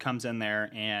comes in there,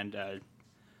 and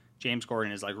James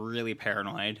Gordon is like really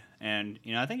paranoid, and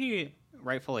I think he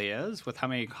rightfully is with how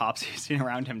many cops he's seen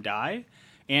around him die,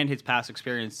 and his past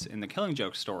experience in the Killing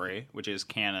Joke story, which is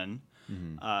canon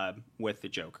with the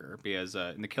Joker, because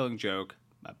in the Killing Joke,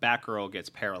 Batgirl gets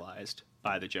paralyzed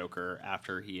by the Joker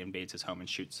after he invades his home and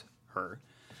shoots her,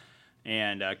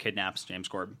 and kidnaps James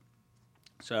Gordon.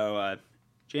 So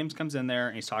James comes in there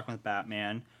and he's talking with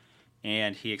Batman,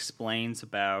 and he explains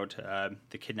about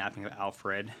the kidnapping of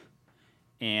Alfred,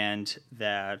 and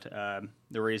that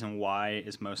the reason why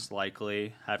is most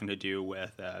likely having to do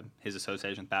with his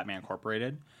association with Batman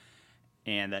Incorporated,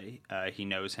 and that he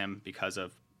knows him because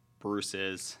of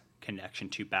Bruce's connection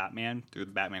to Batman through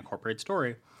the Batman Incorporated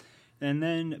story. And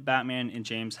then Batman and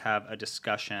James have a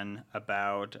discussion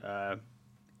about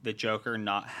the Joker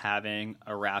not having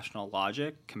a rational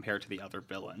logic compared to the other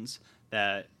villains.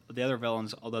 That the other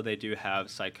villains, although they do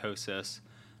have psychosis,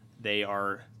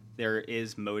 there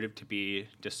is motive to be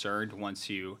discerned once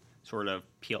you sort of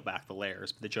peel back the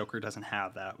layers. But the Joker doesn't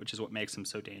have that, which is what makes him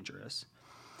so dangerous.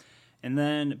 And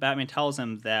then Batman tells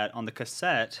him that on the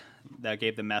cassette that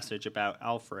gave the message about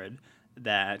Alfred,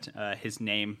 that his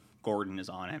name, Gordon, is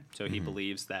on it. So he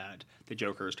believes that the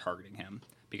Joker is targeting him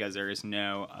because there is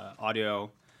no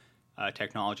audio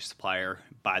technology supplier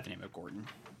by the name of Gordon.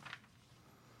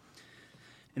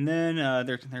 And then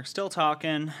they're still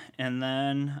talking, and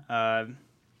then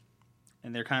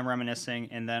and they're kind of reminiscing,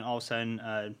 and then all of a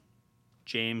sudden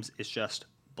James is just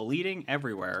bleeding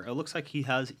everywhere. It looks like he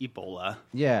has Ebola.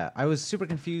 Yeah, I was super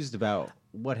confused about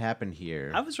what happened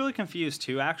here. I was really confused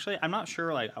too, actually. I'm not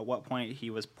sure like at what point he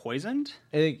was poisoned.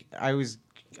 I was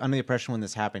under the impression when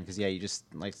this happened, because you just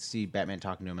like see Batman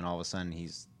talking to him, and all of a sudden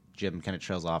Jim kind of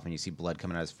trails off, and you see blood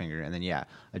coming out of his finger, and then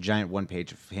a giant one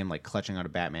page of him like clutching onto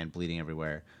Batman, bleeding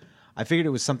everywhere. I figured it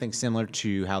was something similar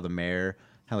to how the mayor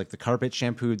had like the carpet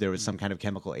shampooed. There was some kind of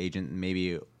chemical agent, and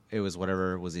maybe it was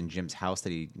whatever was in Jim's house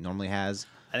that he normally has,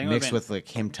 mixed with like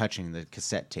him touching the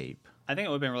cassette tape. I think it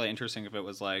would have been really interesting if it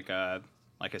was like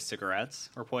his cigarettes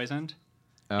were poisoned.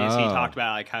 Because he talked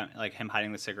about like him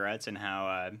hiding the cigarettes, and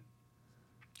how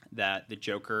that the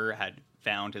Joker had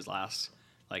found his last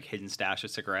like hidden stash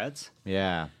of cigarettes.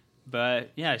 Yeah.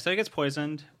 But yeah, so he gets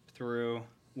poisoned through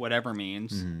whatever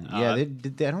means. Yeah, I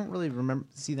don't really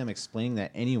see them explaining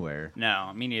that anywhere.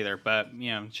 No, me neither. But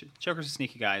Joker's a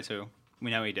sneaky guy, so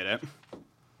we know he did it.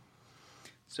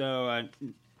 So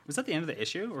was that the end of the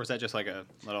issue, or was that just like a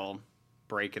little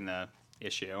break in the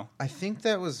issue? I think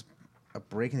that was a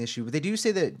break in the issue, but they do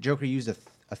say that Joker used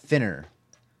a thinner.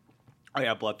 Oh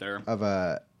yeah, blood thinner of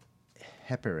a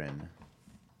heparin,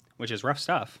 which is rough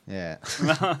stuff. Yeah.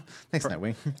 Thanks,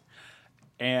 Nightwing.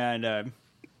 And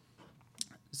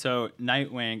so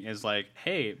Nightwing is like,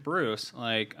 "Hey, Bruce,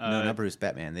 like." No, not Bruce.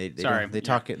 Batman. They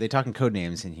talk in code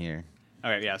names in here.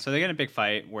 Okay, yeah. So they get in a big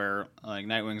fight where like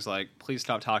Nightwing's like, "Please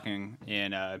stop talking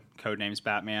in code names,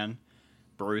 Batman."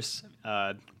 Bruce.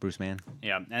 Bruce Man.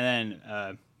 Yeah, and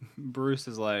then Bruce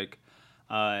is like,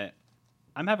 "I'm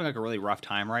having like a really rough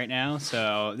time right now,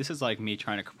 so this is like me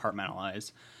trying to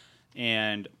compartmentalize."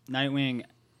 And Nightwing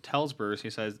tells Bruce, he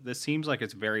says, "This seems like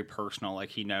it's very personal, like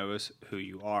he knows who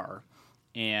you are."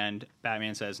 And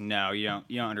Batman says, "No, you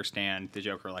don't understand the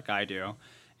Joker like I do,"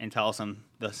 and tells him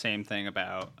the same thing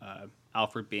about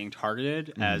Alfred being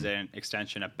targeted as an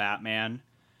extension of Batman,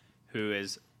 who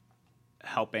is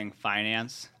helping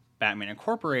finance Batman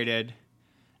Incorporated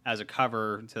as a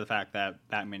cover to the fact that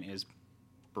Batman is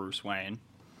Bruce Wayne.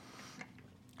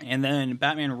 And then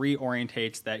Batman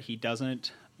reorientates that he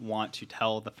doesn't want to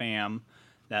tell the fam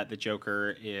that the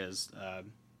Joker is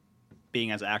being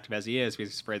as active as he is,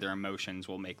 because he's afraid their emotions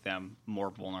will make them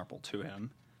more vulnerable to him.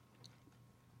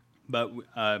 But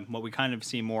what we kind of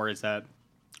see more is that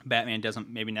Batman doesn't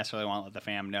maybe necessarily want to let the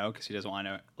fam know, because he doesn't want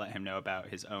to let him know about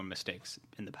his own mistakes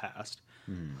in the past.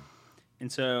 And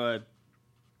so,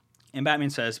 and Batman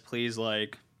says, "Please,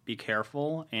 like, be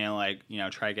careful and like,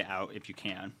 try to get out if you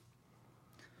can."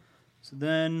 So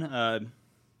then,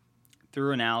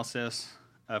 through analysis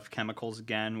of chemicals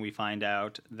again, we find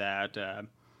out that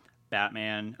that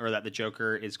the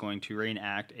Joker is going to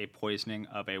reenact a poisoning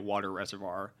of a water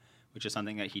reservoir, which is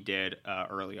something that he did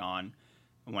early on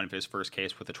in one of his first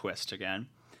cases with a twist again.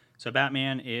 So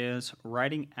Batman is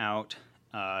riding out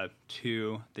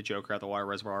to the Joker at the water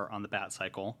reservoir on the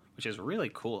Batcycle, which is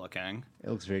really cool looking. It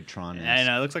looks very Tron-esque. And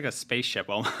it looks like a spaceship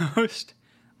almost.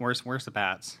 Where's the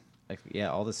bats? Like, yeah,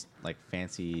 all this like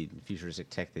fancy futuristic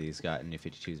tech that he's got in New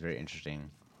 52 is very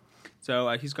interesting. So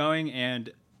he's going,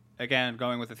 and again,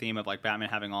 going with the theme of like Batman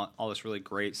having all this really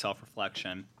great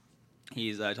self-reflection,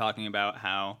 he's talking about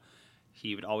how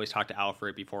he would always talk to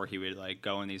Alfred before he would like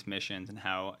go on these missions, and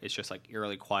how it's just like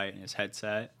eerily quiet in his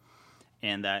headset,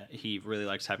 and that he really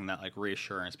likes having that like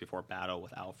reassurance before battle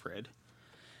with Alfred.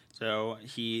 So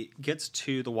he gets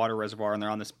to the water reservoir, and they're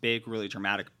on this big, really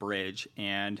dramatic bridge,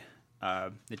 and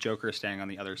the Joker is standing on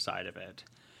the other side of it.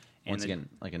 And Once again,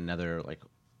 like another like,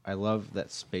 I love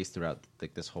that space throughout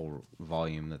like this whole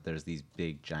volume that there's these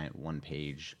big, giant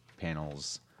one-page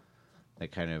panels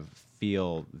that kind of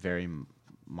feel very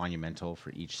monumental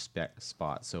for each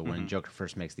spot. So when Joker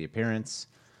first makes the appearance,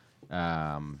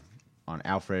 on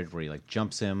Alfred, where he like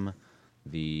jumps him,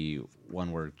 the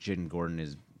one where Jim Gordon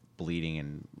is bleeding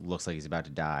and looks like he's about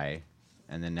to die,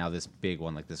 and then now this big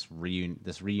one, like this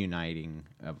reuniting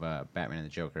of Batman and the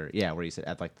Joker. Yeah, where he's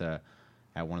at like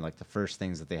at one of like the first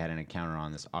things that they had an encounter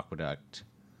on this aqueduct,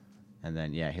 and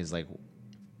then yeah, his like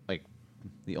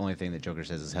the only thing that Joker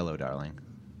says is "Hello, darling."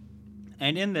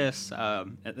 And in this,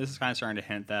 this is kind of starting to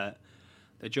hint that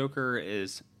the Joker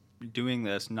is doing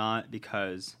this not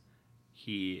because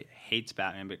he hates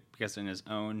Batman, but because in his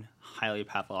own highly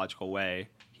pathological way,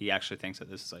 he actually thinks that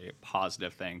this is a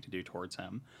positive thing to do towards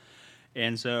him.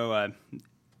 And so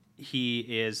he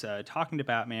is talking to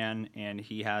Batman, and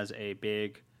he has a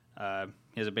big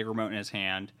remote in his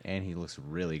hand. And he looks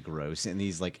really gross in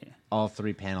these like all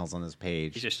three panels on this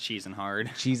page. He's just cheesing hard.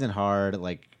 Cheesing hard,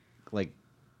 like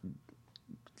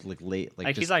late,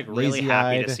 like he's like really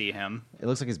happy to see him. It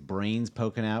looks like his brain's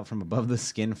poking out from above the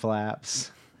skin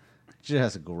flaps.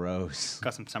 Just gross.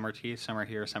 Got some summer teeth. Some are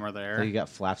here, some are there. So you got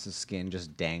flaps of skin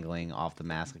just dangling off the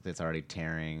mask like that's already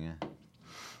tearing.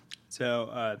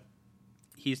 So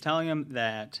he's telling him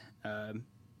that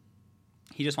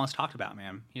he just wants to talk to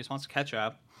Batman. He just wants to catch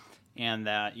up, and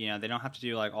that they don't have to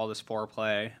do like all this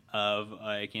foreplay of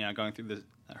like going through the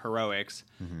heroics,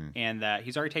 and that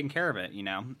he's already taken care of it.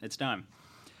 It's done.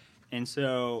 And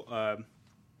so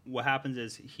what happens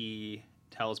is he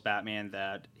tells Batman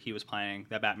that he was planning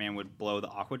that Batman would blow the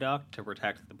aqueduct to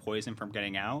protect the poison from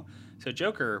getting out. So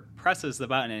Joker presses the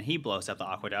button and he blows up the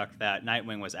aqueduct that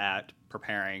Nightwing was at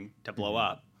preparing to blow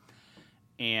up.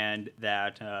 And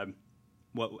that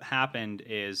what happened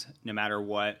is no matter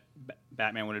what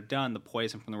Batman would have done, the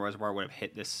poison from the reservoir would have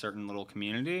hit this certain little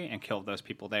community and killed those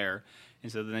people there.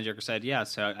 And so then the Joker said, yeah,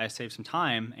 so I saved some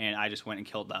time and I just went and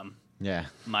killed them. Yeah.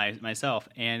 Myself.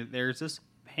 And there's this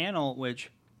panel which,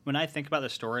 when I think about the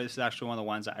story, this is actually one of the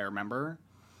ones that I remember,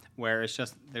 where it's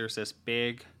just there's this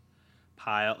big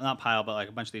not pile, but like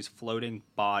a bunch of these floating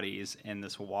bodies in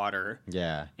this water.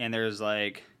 Yeah. And there's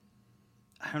like,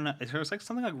 I don't know, there's like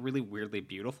something like really weirdly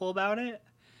beautiful about it.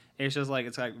 It's just like,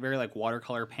 it's like very like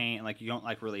watercolor paint, and like you don't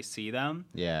like really see them.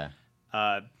 Yeah.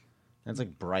 It's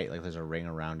like bright, like there's a ring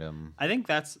around him. I think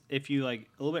that's, if you like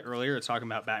a little bit earlier, it's talking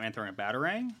about Batman throwing a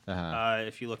batarang.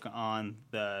 If you look on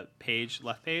the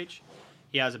left page,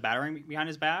 he has a batarang behind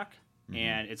his back,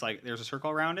 and it's like there's a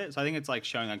circle around it. So I think it's like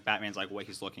showing like Batman's like what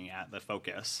he's looking at, the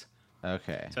focus.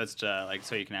 Okay. So it's like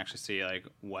so you can actually see like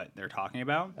what they're talking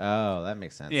about. Oh, that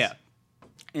makes sense. Yeah.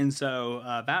 And so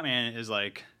Batman is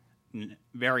like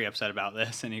very upset about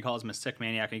this, and he calls him a sick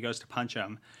maniac, and he goes to punch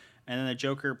him, and then the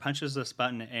Joker punches this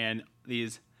button, and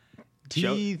these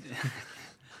teeth,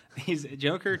 these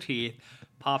Joker teeth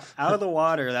pop out of the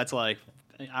water. That's like,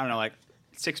 I don't know, like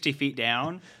 60 feet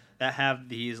down, that have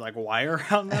these like wire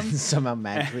around them. Somehow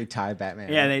magically tie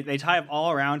Batman. Yeah, they tie them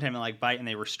all around him and like bite, and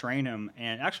they restrain him,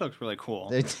 and it actually looks really cool.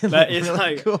 But it's really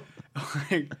like, cool.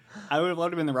 like, I would have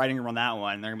loved to have been the writing room on that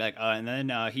one. They're gonna be like, and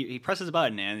then he presses a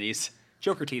button, and these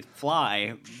Joker teeth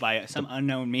fly by some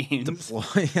unknown means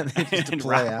Deploy, and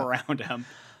wrap around him.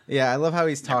 Yeah, I love how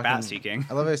he's talking. Bat-seeking.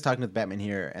 I love how he's talking with Batman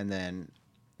here, and then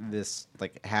this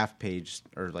like half page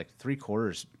or like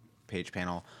 3/4 page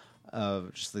panel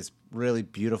of just this really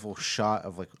beautiful shot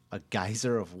of like a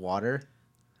geyser of water,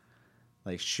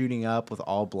 like shooting up with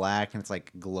all black, and it's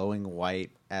like glowing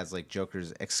white as like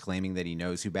Joker's exclaiming that he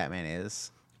knows who Batman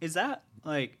is. Is that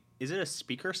like? Is it a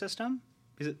speaker system?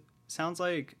 Because it sounds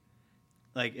like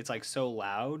it's like so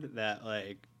loud that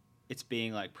like it's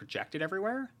being like projected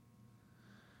everywhere.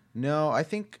 No, I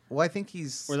think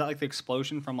he's. Or is that like the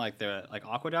explosion from like the like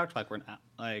aqueduct, like where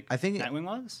like I think Nightwing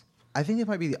was? I think it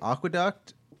might be the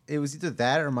aqueduct. It was either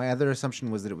that, or my other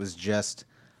assumption was that it was just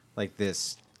like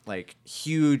this like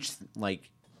huge like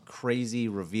crazy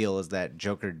reveal is that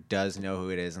Joker does know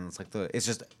who it is, and it's like it's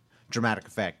just dramatic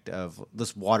effect of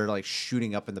this water like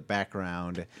shooting up in the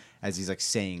background as he's like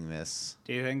saying this.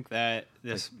 Do you think that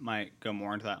this might go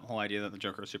more into that whole idea that the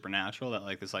Joker is supernatural, that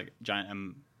like this like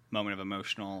giant moment of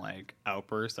emotional like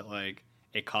outburst that like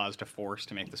it caused a force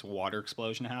to make this water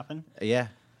explosion happen. Yeah,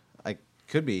 I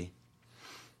could be.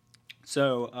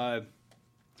 So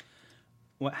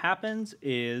what happens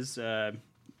is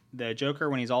the Joker,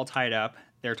 when he's all tied up,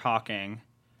 they're talking.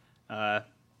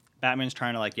 Batman's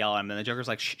trying to like yell at him, and the Joker's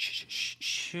like, shh, shh, shh,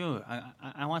 shh,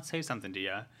 I want to say something to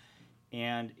you.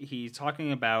 And he's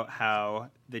talking about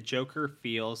how the Joker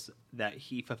feels that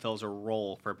he fulfills a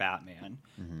role for Batman,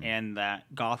 and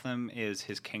that Gotham is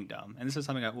his kingdom. And this is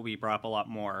something that will be brought up a lot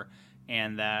more,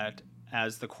 and that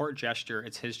as the court gesture,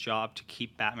 it's his job to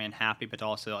keep Batman happy, but to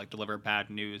also like deliver bad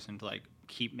news and to like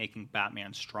keep making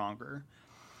Batman stronger.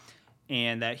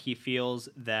 And that he feels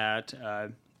that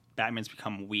Batman's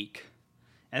become weak.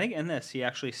 I think in this he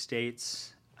actually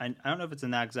states, I don't know if it's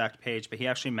in that exact page, but he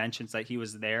actually mentions that he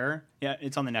was there. Yeah,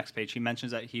 it's on the next page. He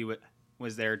mentions that he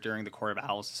was there during the Court of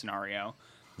Owls scenario.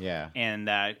 Yeah. And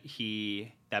that the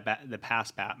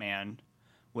past Batman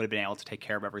would have been able to take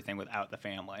care of everything without the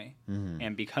family.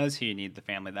 And because he needed the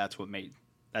family, that's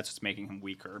what's making him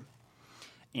weaker.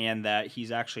 And that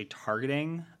he's actually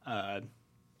targeting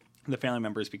the family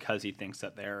members because he thinks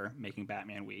that they're making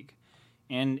Batman weak.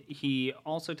 And he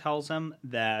also tells them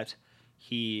that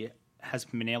he has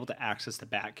been able to access the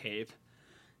Batcave.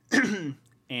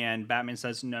 And Batman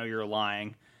says, no, you're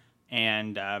lying.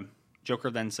 And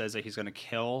Joker then says that he's going to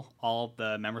kill all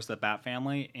the members of the Bat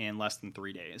family in less than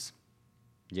 3 days.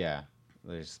 Yeah,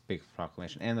 there's a big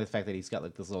proclamation. And the fact that he's got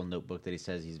like this little notebook that he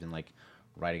says he's been like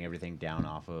writing everything down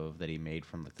off of that he made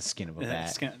from like the skin of a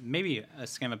bat. Maybe a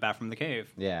skin of a bat from the cave.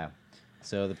 Yeah.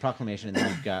 So the proclamation, and then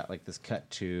you've got like this cut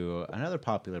to another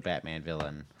popular Batman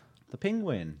villain, the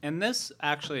Penguin. And this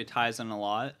actually ties in a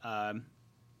lot.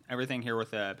 Everything here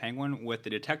with the Penguin with the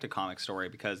Detective Comics story,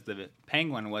 because the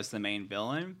Penguin was the main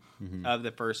villain of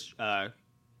the first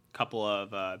couple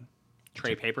of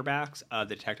trade paperbacks of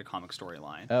the Detective Comics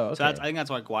storyline. Oh, okay. So I think that's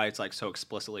why it's like so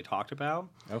explicitly talked about.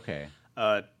 Okay.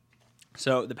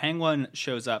 So the Penguin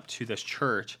shows up to this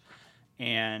church,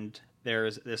 and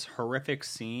there's this horrific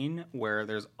scene where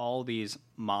there's all these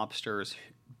mobsters'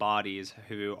 bodies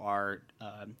who are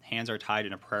hands are tied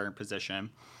in a prayer position,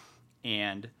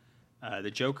 and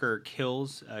the Joker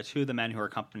kills two of the men who are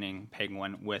accompanying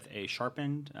Penguin with a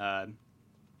sharpened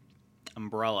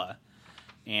umbrella.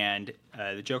 And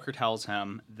the Joker tells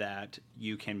him that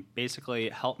you can basically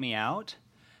help me out,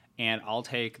 and I'll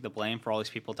take the blame for all these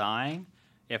people dying.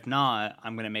 If not,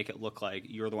 I'm going to make it look like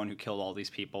you're the one who killed all these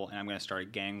people, and I'm going to start a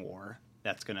gang war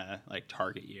that's going to like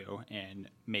target you and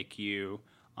make you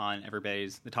on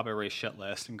the top of everybody's shit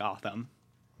list in Gotham.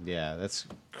 Yeah, that's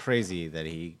crazy that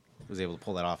he was able to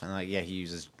pull that off. And like, yeah, he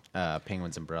uses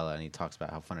Penguin's umbrella, and he talks about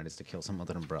how fun it is to kill someone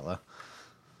with an umbrella.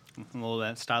 A little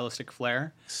that stylistic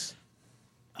flair.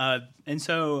 And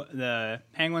so the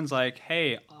Penguin's like,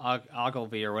 hey,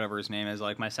 Ogilvy or whatever his name is,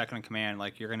 like my second in command,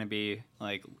 like you're going to be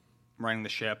like running the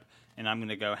ship, and I'm going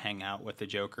to go hang out with the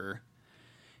Joker.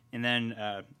 And then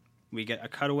we get a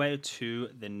cutaway to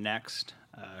the next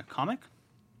comic.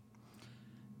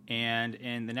 And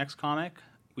in the next comic,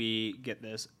 we get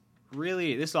this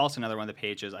this is also another one of the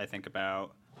pages I think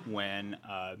about when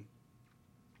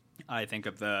I think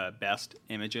of the best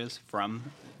images from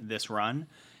this run.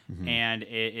 And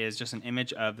it is just an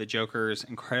image of the Joker's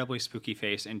incredibly spooky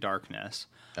face in darkness.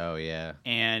 Oh, yeah.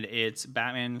 And it's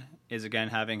Batman is again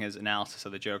having his analysis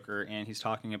of the Joker, and he's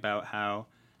talking about how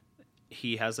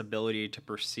he has ability to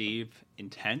perceive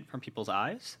intent from people's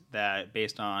eyes, that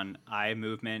based on eye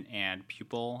movement and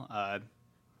pupil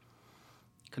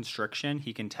constriction,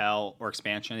 he can tell, or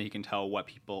expansion, he can tell what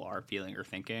people are feeling or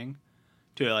thinking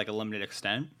to like a limited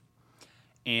extent.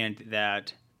 And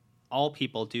that all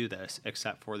people do this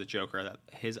except for the Joker, that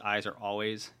his eyes are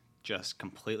always just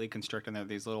completely constricted. They're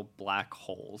these little black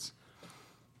holes.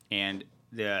 And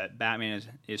the Batman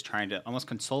is trying to almost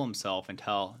console himself and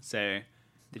say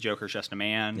the Joker's just a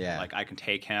man. Yeah. Like, I can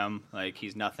take him. Like,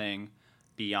 he's nothing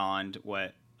beyond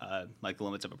what, like, the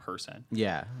limits of a person.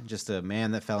 Yeah, just a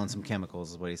man that fell in some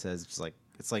chemicals is what he says. It's like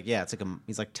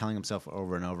he's like telling himself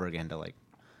over and over again to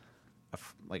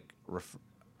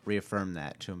reaffirm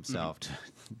that to himself,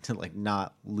 to like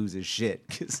not lose his shit,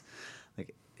 because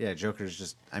like, yeah, Joker's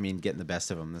just, getting the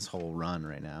best of him this whole run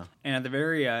right now. And at the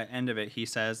very end of it, he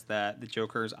says that the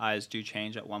Joker's eyes do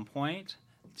change at one point,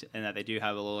 and that they do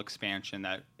have a little expansion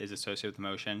that is associated with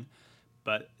emotion,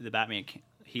 but the Batman,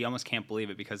 he almost can't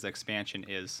believe it because the expansion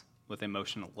is with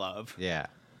emotional love. Yeah.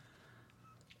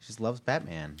 He just loves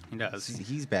Batman. He does.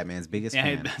 He's Batman's biggest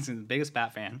fan. Yeah, he's the biggest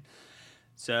Bat fan.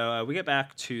 So we get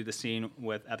back to the scene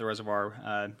at the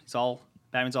reservoir.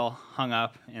 Batman's all hung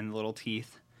up in little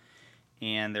teeth,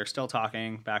 and they're still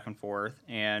talking back and forth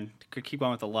and could keep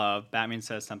going with the love. Batman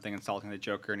says something insulting to the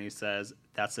Joker, and he says,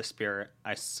 "That's the spirit.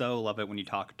 I so love it when you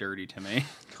talk dirty to me."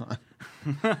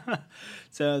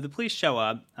 So the police show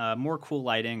up, more cool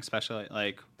lighting, especially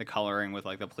like the coloring with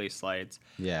like the police lights.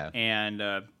 Yeah. And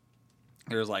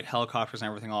there's like helicopters and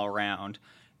everything all around,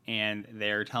 and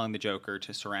they're telling the Joker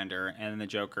to surrender, and then the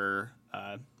Joker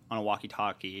on a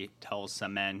walkie-talkie tells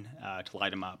some men to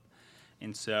light him up.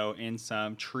 And so in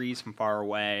some trees from far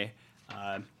away,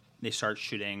 they start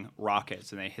shooting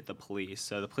rockets and they hit the police.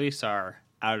 So the police are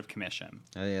out of commission.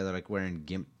 Oh, yeah, they're like wearing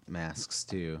GIMP masks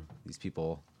too. These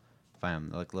people find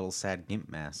them like little sad GIMP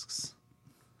masks.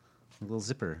 A little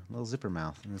zipper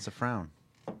mouth, and it's a frown.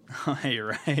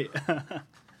 You're right.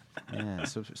 Yeah,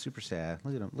 so super sad.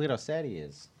 Look at him. Look at how sad he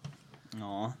is.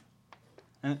 Aw.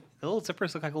 And the little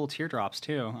zippers look like little teardrops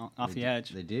too, off the edge.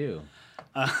 They do.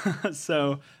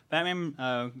 So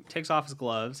Batman takes his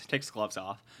gloves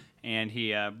off, and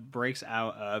he breaks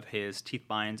out of his teeth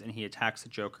binds, and he attacks the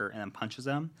Joker and then punches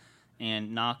him,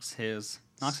 and knocks his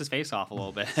face off a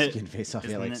little bit. Skin face off,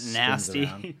 His yeah, like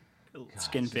nasty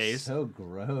skin Gosh, face. it's so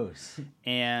gross.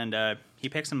 And he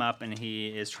picks him up, and he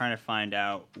is trying to find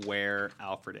out where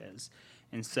Alfred is.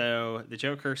 And so the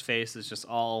Joker's face is just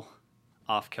all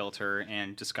off kilter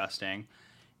and disgusting,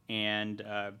 and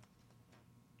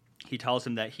he tells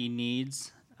him that he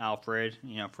needs Alfred,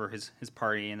 for his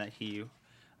party, and that he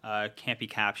can't be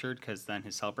captured because then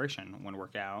his celebration wouldn't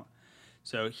work out.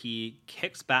 So he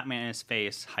kicks Batman in his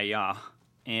face, hi-yah,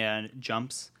 and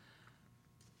jumps.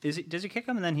 Does he kick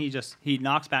him, and then he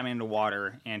knocks Batman into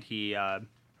water, and he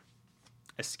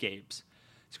escapes.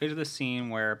 So we go to the scene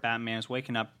where Batman is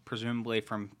waking up, presumably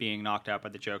from being knocked out by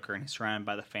the Joker, and he's surrounded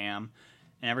by the fam.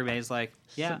 And everybody's like,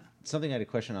 yeah. Something I had a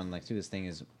question on, like, through this thing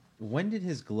is, when did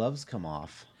his gloves come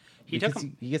off? He took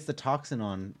them. He gets the toxin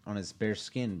on his bare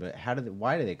skin, but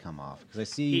why do they come off? Because I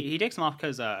see he takes them off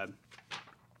because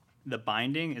the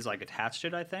binding is like attached to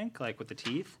it, I think, like with the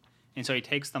teeth, and so he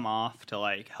takes them off to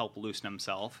like help loosen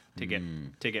himself to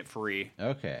get free.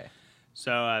 Okay.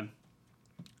 So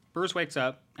Bruce wakes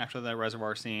up after the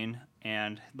reservoir scene,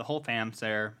 and the whole fam's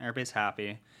there. Everybody's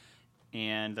happy,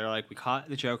 and they're like, "We caught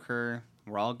the Joker.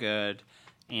 We're all good."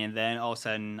 And then all of a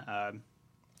sudden,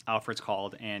 Alfred's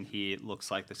called, and he looks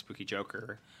like the spooky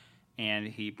Joker, and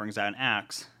he brings out an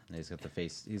axe. And he's got the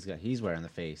face. He's wearing the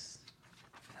face.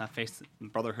 Face,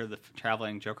 Brotherhood of the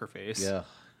Traveling Joker face. Yeah,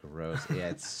 gross. Yeah,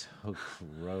 it's so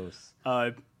gross.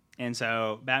 And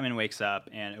so Batman wakes up,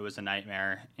 and it was a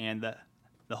nightmare. And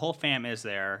the whole fam is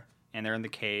there, and they're in the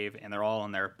cave, and they're all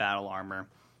in their battle armor,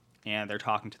 and they're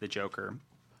talking to the Joker.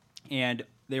 And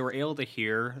they were able to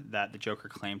hear that the Joker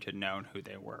claimed to have known who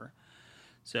they were.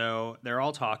 So they're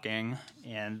all talking,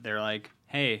 and they're like,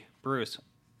 "Hey, Bruce,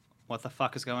 what the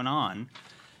fuck is going on?"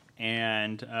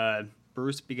 And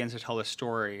Bruce begins to tell the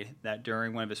story that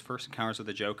during one of his first encounters with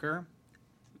the Joker,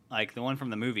 like the one from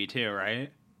the movie too,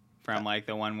 right? From like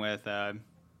the one with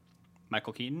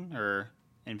Michael Keaton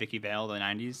and Vicky Vale, the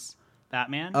 90s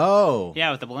Batman. Oh.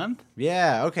 Yeah, with the blimp.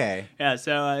 Yeah, okay. Yeah,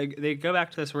 so they go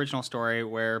back to this original story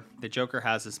where the Joker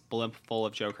has this blimp full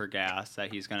of Joker gas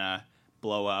that he's going to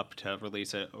blow up to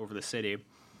release it over the city.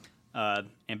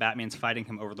 And Batman's fighting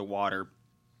him over the water.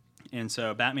 And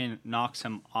so Batman knocks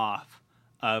him off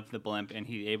of the blimp, and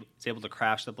he is able to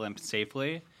crash the blimp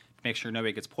safely to make sure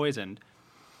nobody gets poisoned.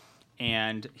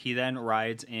 And he then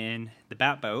rides in the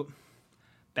Batboat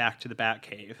back to the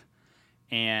Batcave.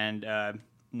 And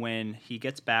when he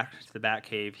gets back to the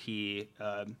Batcave, he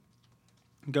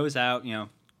goes out,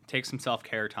 takes some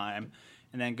self-care time,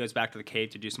 and then goes back to the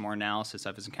cave to do some more analysis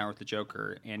of his encounter with the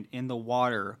Joker. And in the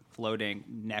water, floating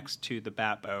next to the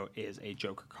Batboat, is a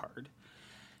Joker card.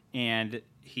 And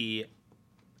did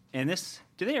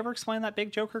they ever explain that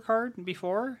big Joker card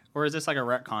before? Or is this like a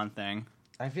retcon thing?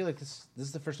 I feel like this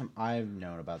is the first time I've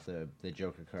known about the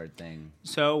Joker card thing.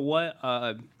 So what,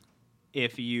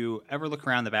 if you ever look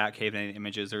around the Batcave and any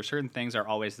images, there are certain things that are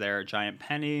always there: a giant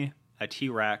penny, a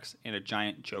T-Rex, and a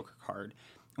giant Joker card.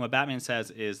 And what Batman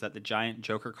says is that the giant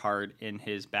Joker card in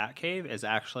his Batcave is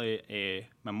actually a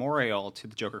memorial to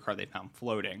the Joker card he found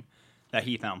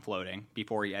floating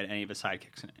before he had any of his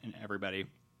sidekicks and everybody.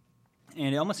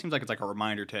 And it almost seems like it's like a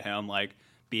reminder to him, like,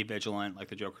 be vigilant, like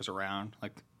the Joker's around,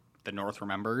 like the North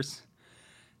remembers.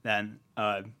 Then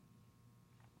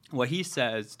what he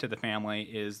says to the family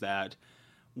is that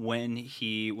when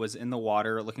he was in the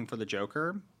water looking for the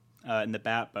Joker in the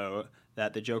Batboat,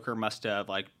 that the Joker must have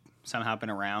like somehow been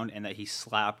around, and that he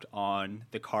slapped on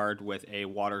the card with a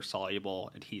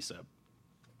water-soluble adhesive.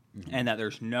 Mm-hmm. And that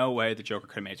there's no way the Joker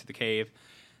could have made it to the cave,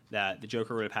 that the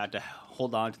Joker would have had to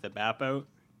hold on to the Batboat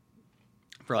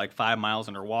for like 5 miles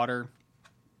underwater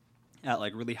at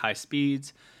like really high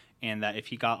speeds, and that if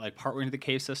he got like partway into the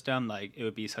cave system, like it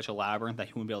would be such a labyrinth that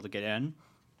he wouldn't be able to get in,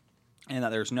 and that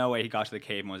there's no way he got to the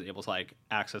cave and was able to like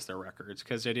access their records,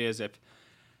 because it is if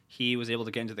he was able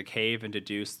to get into the cave and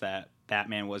deduce that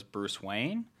Batman was Bruce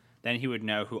Wayne, then he would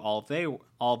know who all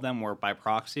of them were by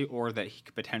proxy, or that he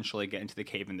could potentially get into the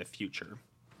cave in the future.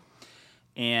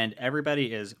 And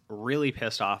everybody is really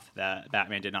pissed off that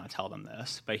Batman did not tell them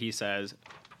this, but he says,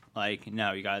 like,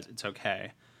 no, you guys, it's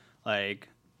okay. Like,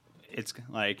 it's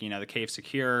like, you know, the cave's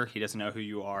secure. He doesn't know who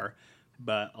you are,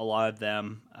 but a lot of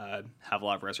them have a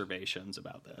lot of reservations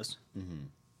about this. Mm-hmm.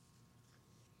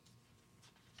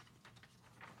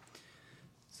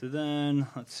 So then,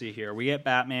 let's see here. We get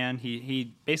Batman.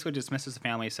 He basically dismisses the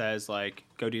family, says, like,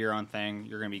 go do your own thing.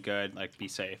 You're going to be good. Like, be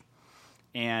safe.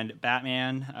 And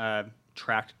Batman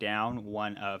tracked down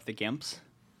one of the Gimps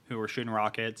who were shooting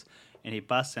rockets, and he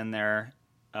busts in there,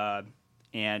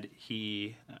 and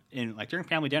he, during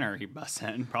family dinner, he busts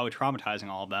in, probably traumatizing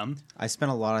all of them. I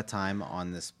spent a lot of time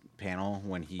on this panel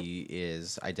when he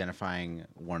is identifying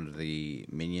one of the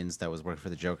minions that was working for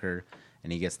the Joker,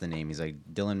 and he gets the name. He's like,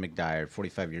 Dylan McDyer,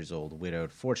 45 years old,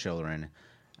 widowed, 4 children.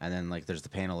 And then, like, there's the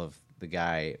panel of the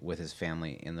guy with his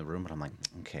family in the room, but I'm like,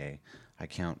 okay, I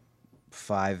count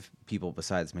 5 people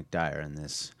besides McDyer in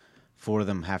this. 4 of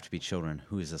them have to be children.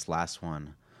 Who is this last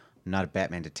one? I'm not a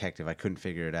Batman detective. I couldn't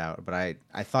figure it out. But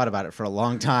I thought about it for a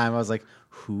long time. I was like,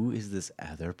 who is this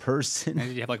other person? And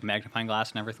did you have, like, magnifying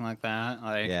glass and everything like that?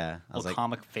 Like, yeah. I was like,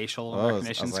 comic facial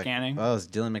recognition scanning. Like, is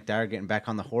Dylan McDyer getting back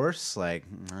on the horse? Like,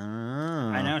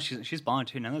 I know. She's blonde,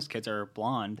 too. None of those kids are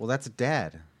blonde. Well, that's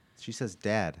dad. She says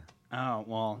dad. Oh,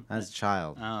 well. That's a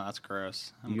child. Oh, that's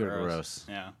gross. You're gross.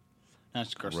 Yeah.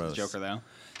 That's gross as the Joker, though.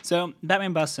 So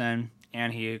Batman busts in,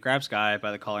 and he grabs Guy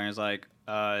by the collar and is like,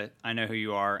 I know who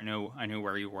you are. I know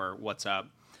where you were. What's up?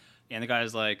 And the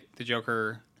guy's like, the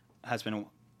Joker has been,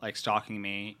 like, stalking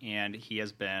me, and he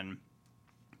threatened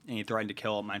to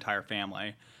kill my entire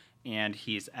family. And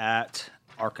he's at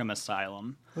Arkham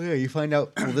Asylum. Oh, yeah, you find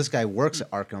out, well, this guy works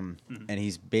at Arkham, and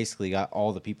he's basically got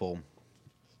all the people.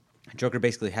 Joker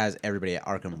basically has everybody at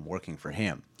Arkham working for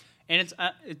him. And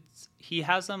he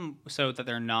has them so that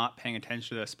they're not paying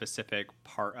attention to a specific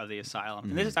part of the asylum.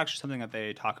 And this is actually something that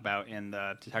they talk about in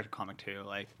the Detective comic too,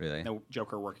 like really? The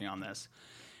Joker working on this.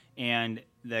 And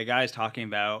the guy's talking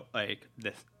about like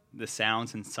the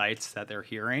sounds and sights that they're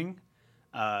hearing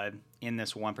in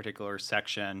this one particular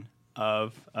section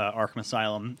of Arkham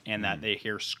Asylum, and that they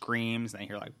hear screams and they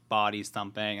hear like bodies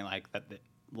thumping and like the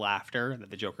laughter, that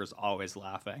the Joker's always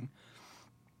laughing.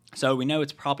 So we know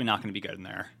it's probably not going to be good in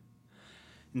there.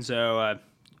 And so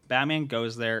Batman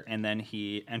goes there, and then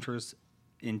he enters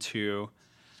into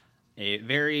a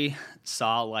very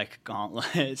Saw-like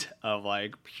gauntlet of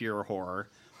like pure horror.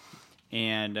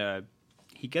 And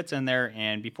he gets in there,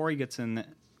 and before he gets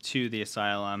into the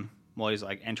asylum, while he's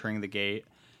like entering the gate,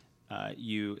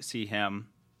 you see him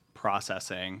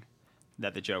processing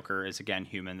that the Joker is again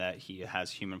human, that he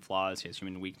has human flaws, he has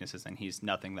human weaknesses, and he's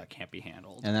nothing that can't be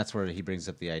handled. And that's where he brings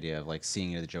up the idea of like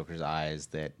seeing into the Joker's eyes,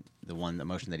 that the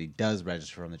emotion that he does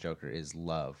register from the Joker is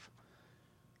love,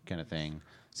 kind of thing.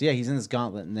 So yeah, he's in this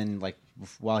gauntlet, and then like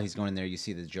while he's going in there, you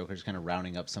see the Joker's kind of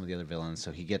rounding up some of the other villains.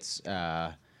 So he gets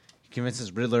he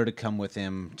convinces Riddler to come with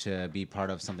him to be part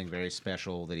of something very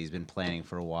special that he's been planning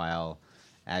for a while,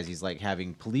 as he's like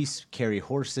having police carry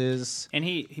horses and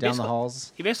he down the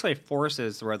halls. He basically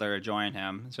forces Riddler to join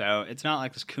him. So it's not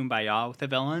like this kumbaya with the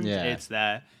villains. Yeah. It's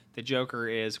that the Joker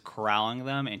is corralling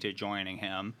them into joining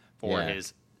him for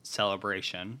his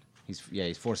celebration.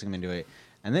 He's forcing him into it.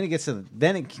 And then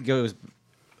it goes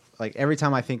like every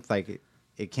time I think like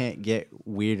it can't get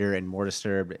weirder and more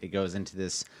disturbed, it goes into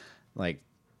this like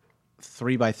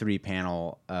 3x3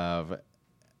 panel of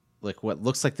like what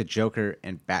looks like the Joker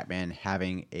and Batman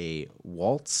having a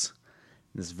waltz.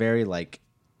 This very like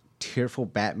tearful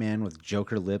Batman with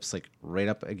Joker lips like right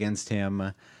up against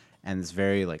him, and this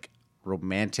very like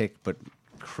romantic but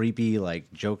creepy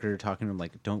like Joker talking to him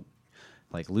like, don't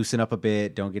like loosen up a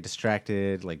bit, don't get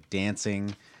distracted, like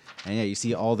dancing. And yeah, you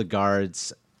see all the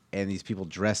guards and these people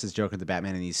dressed as Joker and the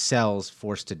Batman in these cells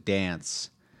forced to dance.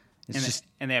 It's just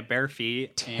and they have bare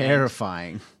feet.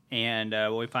 Terrifying. And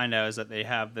what we find out is that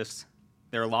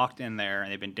they're locked in there,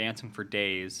 and they've been dancing for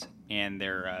days, and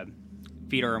their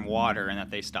feet are in water, and that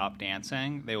they stop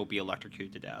dancing, they will be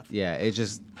electrocuted to death. Yeah, it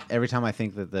just, every time I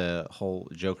think that the whole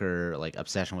Joker like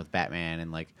obsession with Batman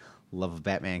and like love of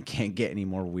Batman can't get any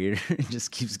more weirder, it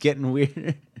just keeps getting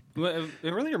weirder. Well,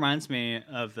 it really reminds me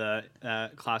of the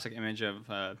classic image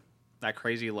of that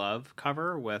Crazy Love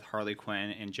cover with Harley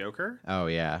Quinn and Joker Oh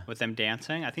yeah. with them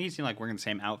dancing. I think he's like wearing the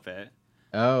same outfit.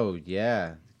 Oh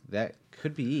yeah. That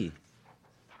could be.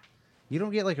 You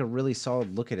don't get like a really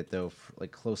solid look at it though,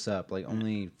 like close up, like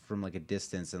only from like a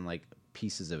distance and like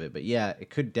pieces of it. But yeah, it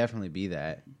could definitely be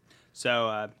that.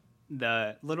 So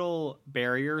the little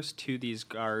barriers to these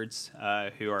guards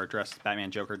who are dressed as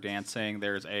Batman, Joker dancing,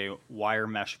 there's a wire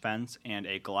mesh fence and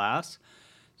a glass.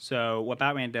 So what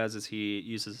Batman does is he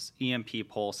uses EMP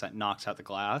pulse that knocks out the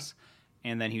glass,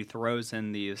 and then he throws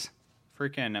in these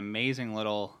freaking amazing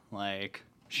little like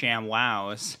sham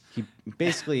wows. He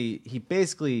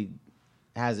basically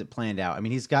has it planned out. I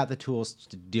mean, he's got the tools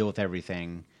to deal with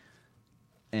everything.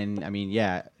 And I mean,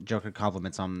 yeah, Joker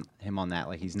compliments on him on that.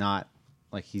 Like he's not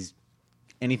like he's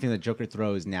anything that Joker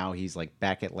throws now he's like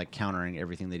back at like countering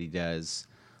everything that he does,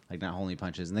 like not holding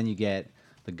punches. And then you get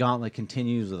the gauntlet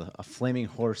continues with a flaming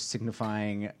horse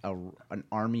signifying an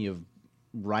army of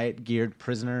riot geared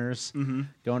prisoners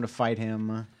going to fight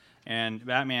him. And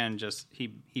Batman just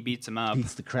he beats him up.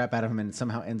 Beats the crap out of him and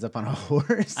somehow ends up on a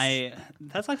horse.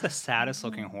 That's like the saddest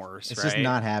looking horse. It's right? just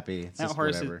not happy. It's that just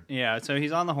horse. whatever. Yeah. So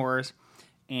he's on the horse,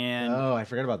 and I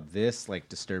forgot about this like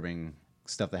disturbing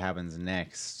stuff that happens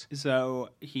next. so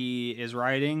he is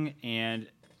riding, and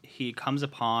he comes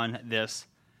upon this.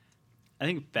 I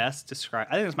think best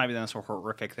described. I think this might be the most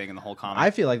horrific thing in the whole comic.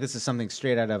 I feel like this is something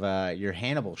straight out of your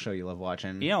Hannibal show you love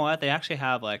watching. You know what? They actually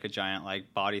have like a giant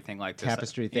like body thing like this.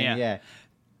 Tapestry thing, yeah.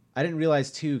 I didn't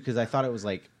realize too because I thought it was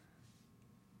like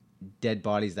dead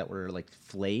bodies that were like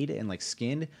flayed and like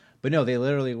skinned. But no, they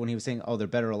literally, when he was saying, "Oh, they're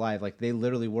better alive," like they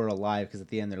literally were alive because at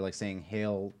the end they're like saying,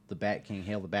 "Hail the Bat King,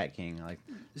 hail the Bat King." Like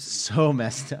so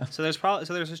messed up. So there's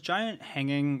this giant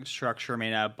hanging structure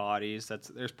made out of bodies.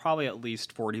 There's probably at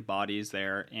least 40 bodies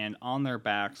there, and on their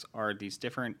backs are these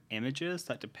different images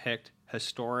that depict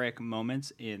historic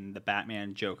moments in the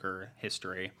Batman Joker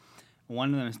history.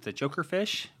 One of them is the Joker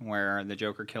fish, where the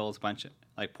Joker kills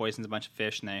poisons a bunch of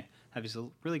fish, and they have these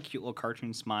really cute little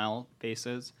cartoon smile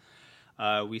faces.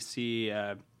 We see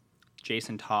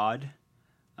Jason Todd,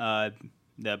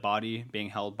 the body being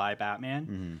held by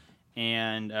Batman,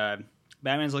 and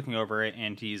Batman's looking over it,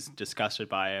 and he's disgusted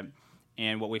by it.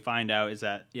 And what we find out is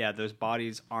that those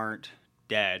bodies aren't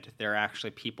dead; they're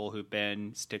actually people who've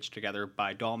been stitched together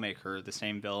by Dollmaker, the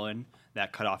same villain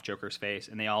that cut off Joker's face,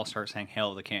 and they all start saying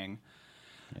 "Hail the King."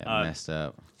 Yeah, messed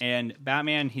up. And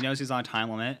Batman, he knows he's on a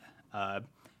time limit,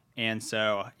 and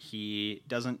so he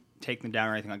doesn't take them down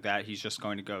or anything like that. He's just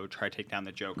going to go try to take down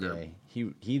the Joker. Yeah,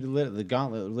 the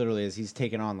gauntlet literally is he's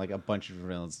taken on like a bunch of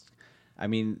villains. I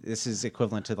mean, this is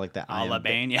equivalent to like the A la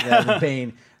Bane, the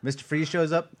Bane. Mr. Freeze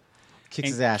shows up, kicks and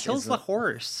his ass, kills the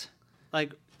horse.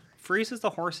 Like freezes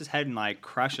the horse's head and like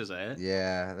crushes it.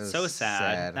 Yeah, that was so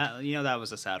sad. That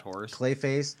was a sad horse.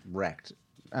 Clayface wrecked.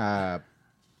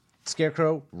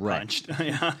 Scarecrow wrecked. Punched.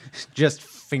 Yeah. Just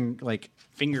finger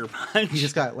punch. he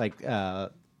just got like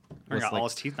Or got all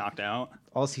his teeth knocked out.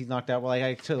 all his teeth knocked out. Well, like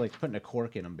I took like putting a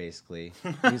cork in him basically.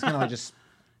 He was gonna like just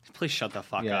Please shut the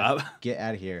fuck up. get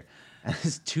out of here. And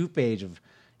this 2-page of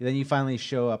then you finally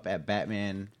show up at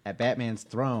Batman's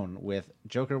throne with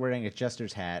Joker wearing a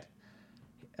jester's hat,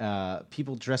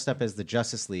 people dressed up as the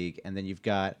Justice League, and then you've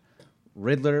got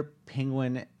Riddler,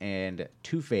 Penguin, and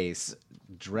Two-Face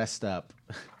dressed up,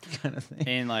 kind of thing.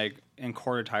 And like in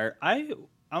court attire. I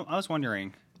was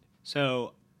wondering,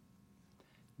 so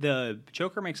the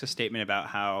Joker makes a statement about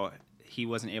how he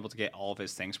wasn't able to get all of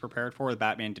his things prepared for. The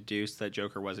Batman deduced that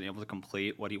Joker wasn't able to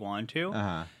complete what he wanted to.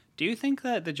 Uh-huh. Do you think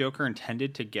that the Joker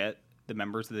intended to get the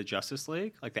members of the Justice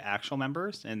League, like the actual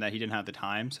members, and that he didn't have the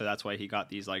time, so that's why he got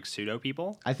these like pseudo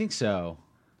people? I think so.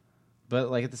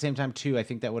 But like at the same time too, I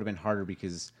think that would have been harder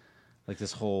because like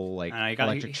this whole like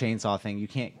electric chainsaw thing, you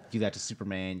can't do that to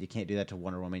Superman, you can't do that to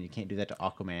Wonder Woman, you can't do that to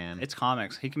Aquaman. It's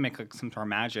comics. He can make like some sort of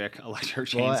magic electric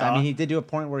chainsaw. Well, I mean, he did do a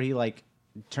point where he like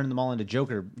turned them all into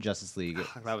Joker Justice League.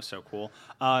 That was so cool.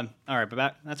 All right,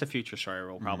 but that's a future story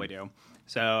we'll probably do.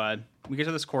 So we get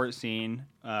to this court scene.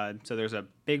 So there's a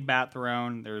big bat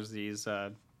throne. There's these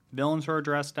villains who are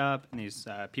dressed up, and these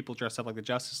people dressed up like the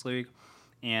Justice League,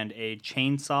 and a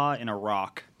chainsaw and a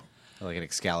rock. Like an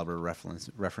Excalibur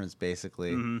reference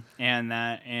basically. Mm-hmm.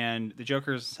 And the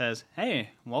Joker says,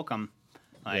 "Hey, welcome.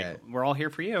 We're all here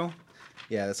for you."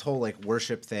 Yeah, this whole like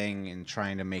worship thing and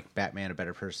trying to make Batman a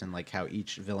better person, like how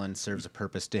each villain serves a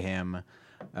purpose to him.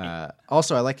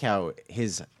 Also, I like how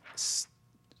his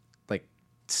like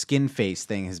skin face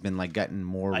thing has been like gotten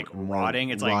more rotting.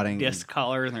 It's rotting. Like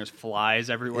discolored and there's flies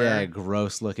everywhere. Yeah,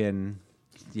 gross looking.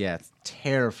 Yeah, it's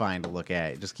terrifying to look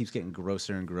at. It just keeps getting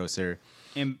grosser and grosser.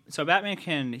 And so Batman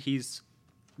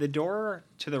the door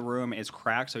to the room is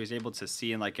cracked, so he's able to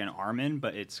see in like an arm in,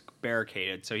 but it's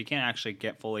barricaded, so he can't actually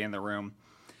get fully in the room.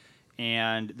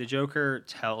 And the Joker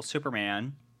tells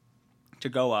Superman to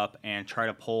go up and try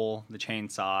to pull the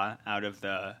chainsaw out of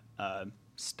the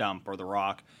stump or the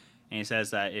rock. And he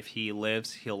says that if he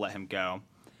lives, he'll let him go.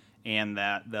 And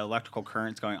that the electrical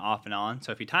current's going off and on.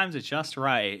 So if he times it just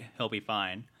right, he'll be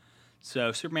fine.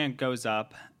 So Superman goes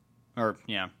up, or,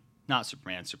 not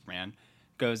Superman, Superman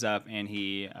goes up and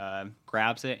he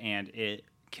grabs it and it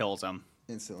kills him.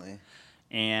 Instantly.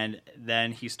 And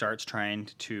then he starts trying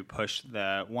to push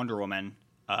the Wonder Woman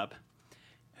up,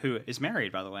 who is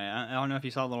married, by the way. I don't know if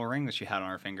you saw the little ring that she had on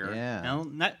her finger. Yeah.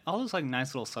 And all those like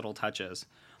nice little subtle touches.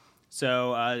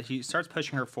 So he starts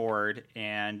pushing her forward,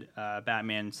 and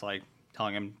Batman's like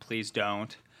telling him, "Please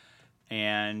don't."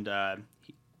 And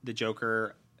the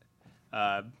Joker,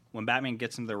 when Batman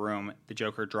gets into the room, the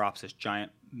Joker drops this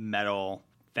giant metal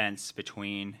fence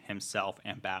between himself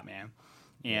and Batman.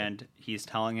 And he's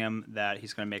telling him that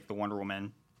he's going to make the Wonder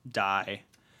Woman die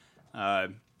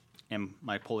and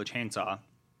like pull the chainsaw.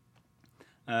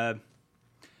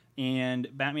 And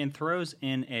Batman throws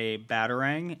in a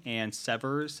batarang and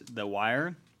severs the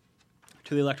wire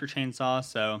to the electric chainsaw,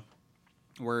 so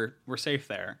we're safe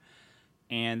there.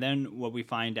 And then what we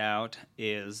find out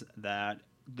is that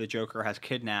the Joker has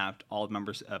kidnapped all the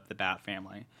members of the Bat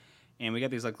family. And we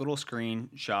get these like little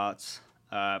screenshots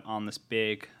on this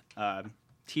big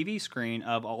TV screen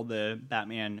of all the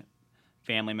Batman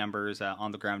family members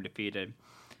on the ground defeated.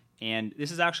 And this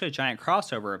is actually a giant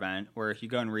crossover event where if you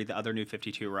go and read the other New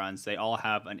 52 runs, they all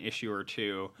have an issue or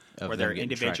two where they're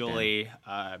individually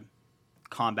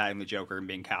combating the Joker and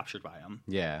being captured by him.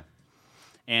 Yeah.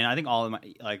 And I think all of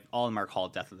them are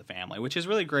called Death of the Family, which is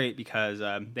really great because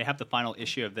they have the final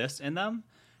issue of this in them,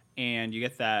 and you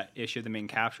get that issue of them being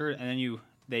captured, and then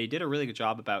they did a really good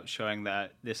job about showing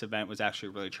that this event was actually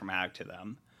really traumatic to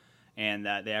them, and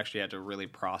that they actually had to really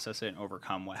process it and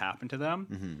overcome what happened to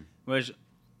them, which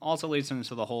also leads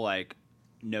into the whole like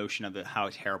notion of how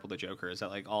terrible the Joker is. That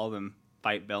like all of them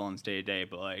fight villains day to day,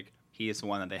 but like he is the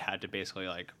one that they had to basically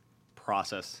like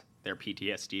process their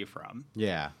PTSD from.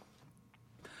 Yeah.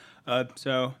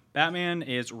 So Batman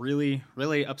is really,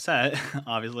 really upset,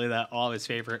 obviously, that all of his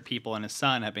favorite people and his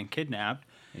son have been kidnapped.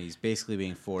 And he's basically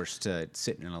being forced to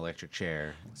sit in an electric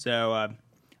chair. So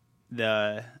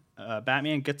the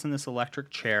Batman gets in this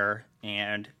electric chair,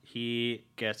 and he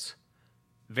gets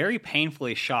very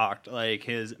painfully shocked. Like,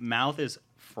 his mouth is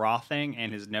frothing,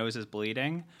 and his nose is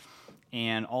bleeding.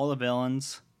 And all the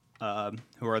villains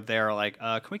who are there are like,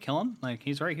 can we kill him? Like,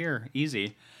 he's right here.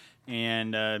 Easy.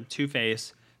 And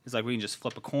Two-Face is like, we can just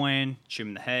flip a coin, shoot him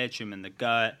in the head, shoot him in the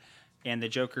gut. And the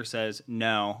Joker says,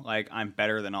 no, like, I'm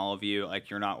better than all of you.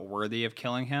 Like, you're not worthy of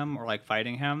killing him or, like,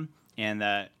 fighting him. And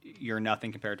that you're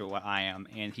nothing compared to what I am.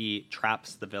 And he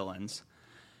traps the villains.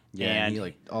 Yeah, and he,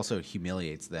 like, also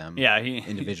humiliates them. Yeah,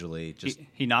 individually.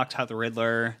 He knocked out the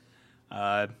Riddler.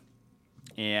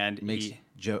 And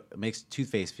makes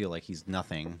Two-Face feel like he's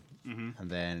nothing. And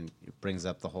then brings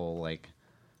up the whole, like,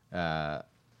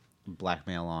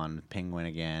 blackmail on Penguin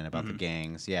again about the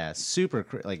gangs. Yeah,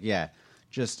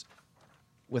 just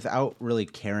without really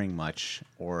caring much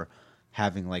or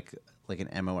having like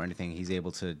an MO or anything, he's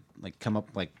able to like come up,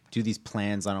 like do these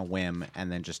plans on a whim and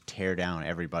then just tear down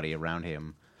everybody around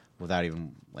him without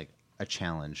even like a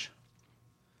challenge.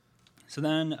 So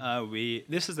then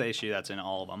this is the issue that's in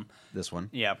all of them. This one.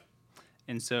 Yeah.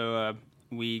 And so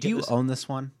Do you own this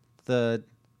one? The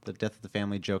Death of the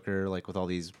Family Joker, like with all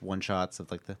these one shots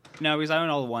of like the. No, because I own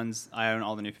all the ones. I own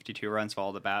all the New 52 runs for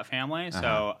all the Bat family,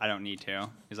 so I don't need to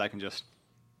because I can just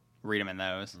read them in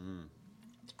those.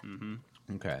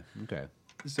 Okay.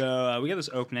 So we get this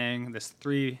opening, this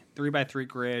 3x3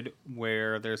 grid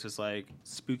where there's this like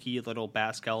spooky little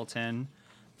bat skeleton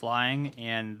flying,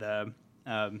 and the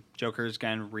Joker's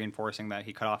again reinforcing that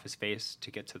he cut off his face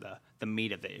to get to the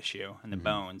meat of the issue and the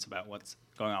bones about what's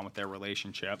going on with their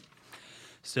relationship.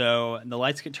 So the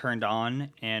lights get turned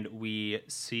on, and we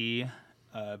see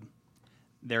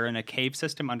they're in a cave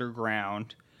system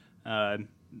underground. The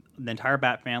entire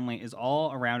Bat family is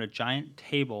all around a giant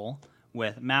table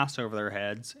with masks over their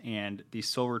heads and these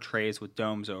silver trays with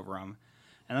domes over them.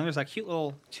 And then there's a cute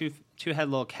little two-head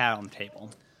little cat on the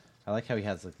table. I like how he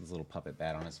has like this little puppet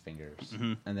bat on his fingers.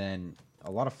 And then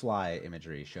a lot of fly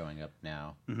imagery showing up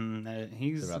now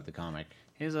He's throughout the comic.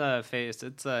 His face,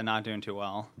 it's not doing too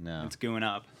well. No. It's gooing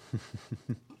up.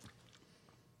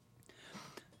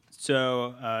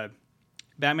 So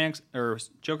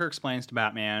Joker explains to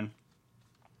Batman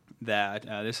that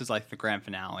this is like the grand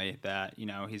finale, that,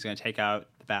 he's going to take out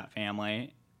the Bat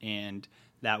family and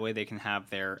that way they can have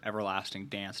their everlasting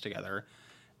dance together.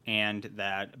 And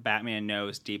that Batman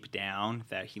knows deep down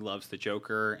that he loves the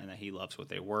Joker and that he loves what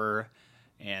they were,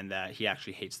 and that he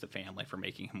actually hates the family for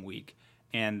making him weak,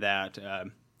 and that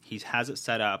he has it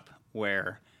set up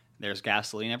where there's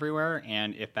gasoline everywhere,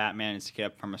 and if Batman is to get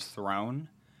up from his throne,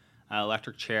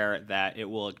 electric chair, that it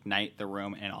will ignite the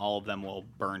room and all of them will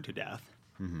burn to death.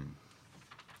 Mm-hmm.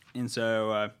 And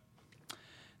so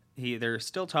they're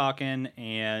still talking,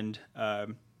 and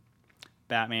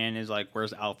Batman is like,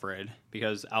 "Where's Alfred?"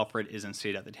 Because Alfred isn't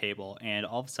seated at the table, and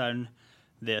all of a sudden,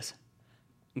 this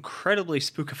incredibly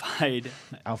spookified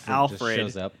Alfred just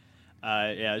shows up.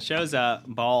 Shows up,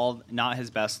 bald, not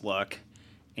his best look,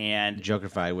 and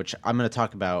Jokerfied, which I'm going to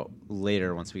talk about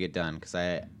later once we get done, because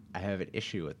I have an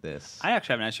issue with this. I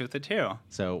actually have an issue with it too.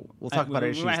 So we'll talk about our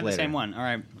issues later. We might have later. the same one. All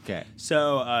right. Okay.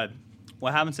 So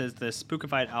what happens is the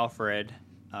spookified Alfred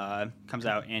comes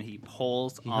out and he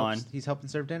pulls on. He's helping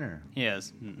serve dinner. He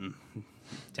is.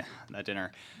 That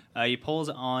dinner. He pulls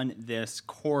on this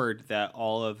cord that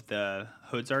all of the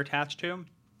hoods are attached to,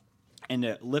 and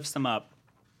it lifts them up.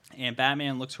 And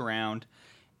Batman looks around,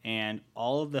 and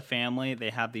all of the family, they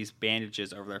have these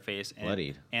bandages over their face.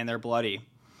 Bloodied. And they're bloody.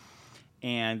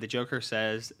 And the Joker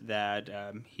says that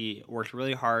he worked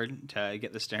really hard to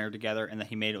get this dinner together and that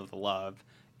he made it with love.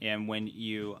 And when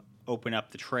you open up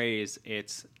the trays,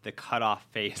 it's the cut-off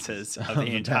faces of the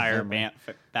entire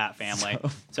Bat family.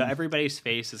 So everybody's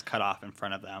face is cut off in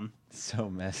front of them. So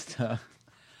messed up.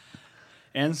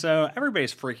 And so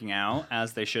everybody's freaking out,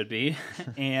 as they should be.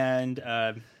 And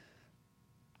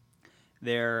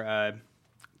they're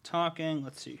talking.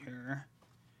 Let's see here.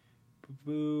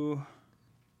 Boo-boo.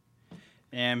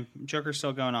 And Joker's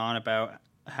still going on about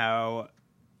how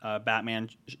Batman,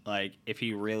 like, if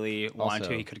he really wanted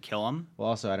to, he could kill him. Well,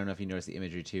 also, I don't know if you noticed the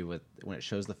imagery, too, with when it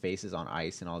shows the faces on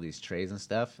ice and all these trays and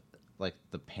stuff, like,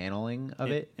 the paneling of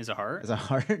it. Is a heart? Is a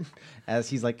heart. As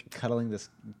he's, like, cuddling this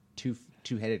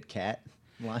two-headed cat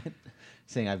line,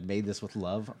 saying, "I've made this with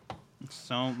love."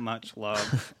 So much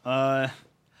love.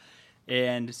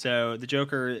 And so the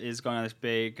Joker is going on this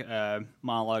big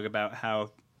monologue about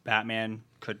how Batman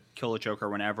could kill the Joker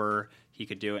whenever he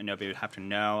could do it, and nobody would have to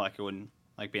know. Like, it wouldn't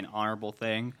be an honorable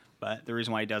thing. But the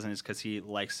reason why he doesn't is because he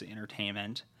likes the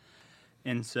entertainment.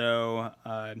 And so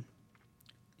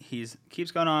he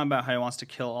keeps going on about how he wants to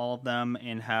kill all of them,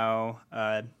 and how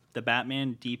the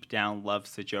Batman deep down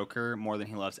loves the Joker more than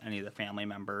he loves any of the family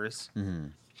members. Mm-hmm.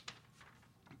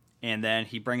 And then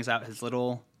he brings out his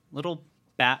little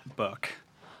Bat book.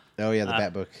 Oh yeah, the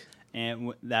Bat book.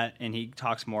 And he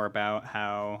talks more about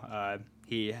how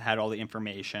he had all the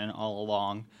information all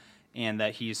along, and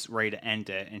that he's ready to end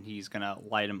it, and he's gonna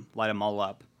light them all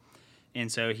up.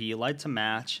 And so he lights a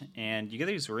match, and you get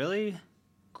these really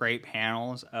great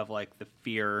panels of like the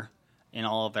fear in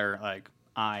all of their like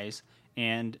eyes.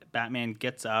 And Batman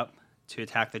gets up to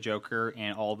attack the Joker,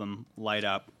 and all of them light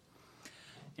up.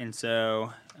 And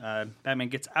so Batman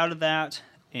gets out of that.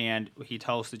 And he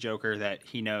tells the Joker that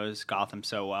he knows Gotham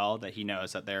so well that he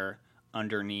knows that they're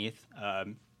underneath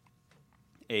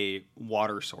a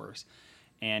water source.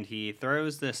 And he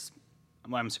throws this,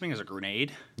 what I'm assuming is a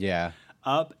grenade,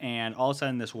 up, and all of a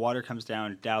sudden this water comes down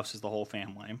and douses the whole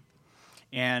family.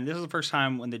 And this is the first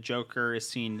time when the Joker is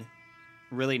seen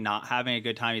really not having a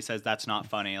good time. He says that's not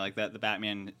funny, like that the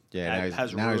Batman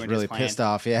has ruined he's really his plan. pissed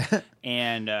off,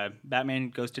 And Batman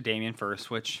goes to Damian first,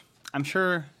 which I'm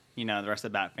sure the rest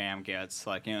of the Bat fam gets,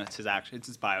 like, it's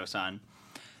his bio son.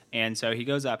 And so he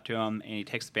goes up to him and he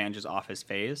takes the bandages off his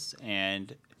face,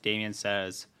 and Damian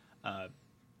says,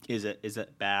 is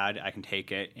it bad? I can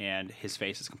take it. And his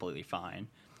face is completely fine.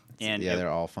 And they're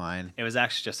all fine. It was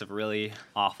actually just a really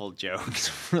awful joke.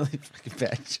 It's really fucking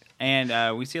bad joke.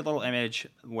 And we see a little image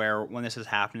where when this is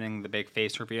happening, the big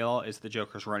face reveal is the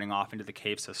Joker's running off into the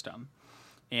cave system.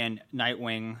 And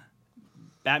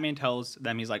Batman tells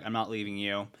them, he's like, "I'm not leaving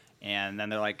you." And then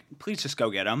they're like, "Please just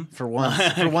go get him." For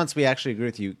once, we actually agree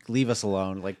with you. Leave us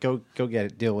alone. Like, go get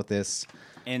it. Deal with this.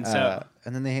 And so,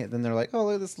 and then they're like, "Oh,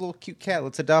 look at this little cute cat.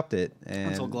 Let's adopt it." And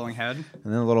this little glowing head.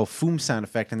 And then a little foom sound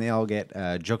effect, and they all get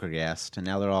Joker gassed, and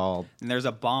now they're all and there's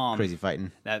a bomb crazy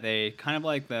fighting that they kind of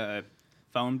like the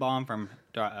phone bomb from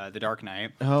The Dark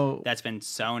Knight. Oh, that's been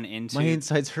sewn into. My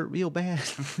insides hurt real bad.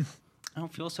 I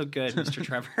don't feel so good, Mr.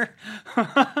 Trevor.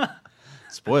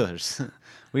 Spoilers.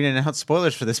 We didn't announce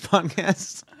spoilers for this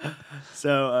podcast.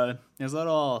 So there's a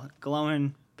little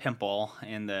glowing pimple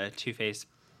in the Two-Face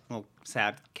little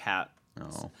sad cat.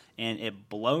 Oh. And it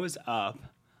blows up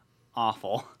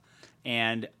awful.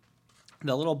 And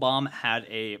the little bomb had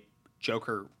a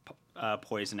Joker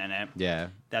poison in it. Yeah.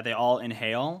 That they all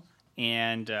inhale.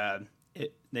 And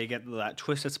they get that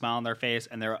twisted smile on their face,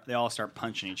 and they all start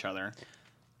punching each other.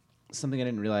 Something I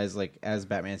didn't realize, like as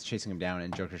Batman's chasing him down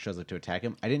and Joker shows up to attack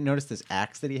him, I didn't notice this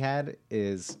axe that he had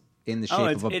is in the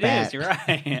shape of a it bat. is. You're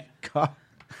right. God.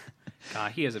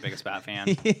 God, he is the biggest Bat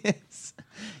fan. Yes.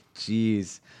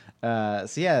 Jeez.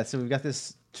 So we've got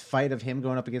this fight of him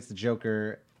going up against the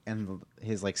Joker, and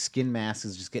his like skin mask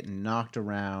is just getting knocked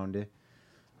around.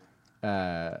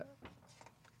 Man,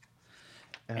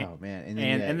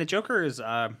 and the Joker is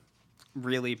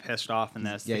really pissed off in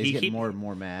this. Yeah, he's getting more and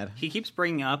more mad. He keeps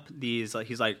bringing up these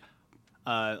he's like,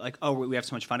 oh, we have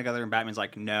so much fun together, and Batman's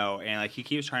like, no, and like he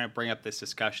keeps trying to bring up this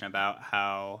discussion about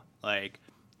how like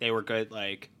they were good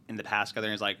like in the past together,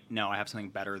 and he's like, no, I have something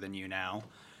better than you now,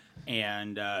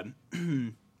 and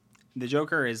the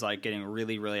Joker is like getting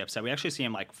really, really upset. We actually see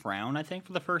him like frown, I think,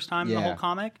 for the first time in the whole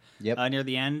comic. Yep. Near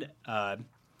the end,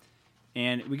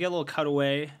 and we get a little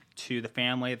cutaway to the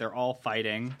family. They're all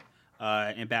fighting,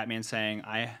 and Batman saying,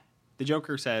 the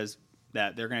Joker says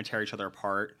that they're going to tear each other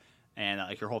apart, and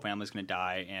like your whole family's going to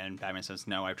die. And Batman says,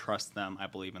 no, I trust them. I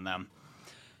believe in them.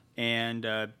 And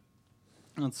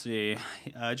let's see,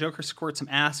 Joker squirts some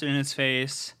acid in his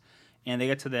face, and they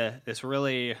get to this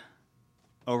really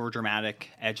overdramatic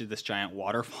edge of this giant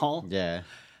waterfall. Yeah.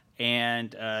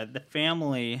 And the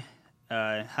family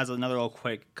has another little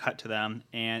quick cut to them,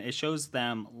 and it shows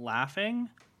them laughing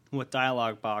with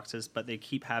dialogue boxes, but they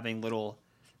keep having little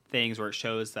things where it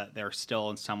shows that they're still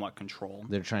in somewhat control.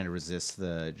 They're trying to resist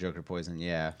the Joker poison,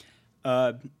 yeah.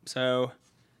 So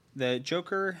the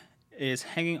Joker is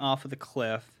hanging off of the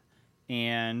cliff,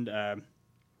 and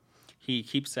he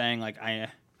keeps saying, like, I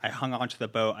hung onto the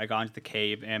boat, I got into the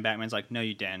cave, and Batman's like, no,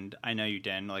 you didn't. I know you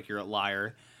didn't. Like, you're a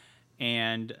liar.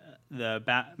 And the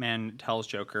Batman tells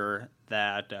Joker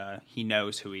that he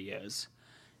knows who he is,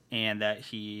 and that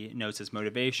he knows his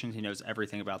motivations, he knows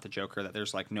everything about the Joker, that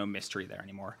there's, like, no mystery there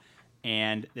anymore.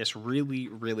 And this really,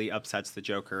 really upsets the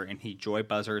Joker, and he joy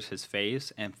buzzers his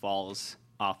face and falls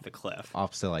off the cliff.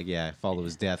 Opposite, like, yeah, fall to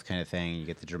his death kind of thing. You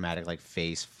get the dramatic, like,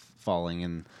 face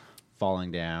falling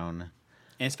down.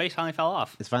 And his face finally fell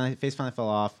off. His face finally fell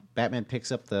off. Batman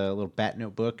picks up the little bat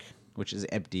notebook, which is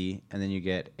empty, and then you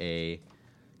get a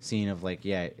scene of, like,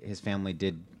 yeah, his family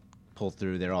did pull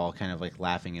through. They're all kind of, like,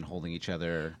 laughing and holding each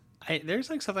other. There's,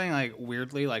 like, something, like,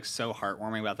 weirdly, like, so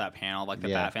heartwarming about that panel. Like, the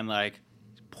Bat family, like,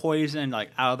 poisoned,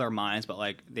 like, out of their minds, but,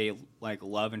 like, they, like,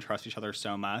 love and trust each other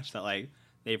so much that, like,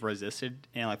 they've resisted,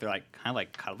 and, like, they're, like, kind of,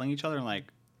 like, cuddling each other and, like,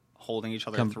 holding each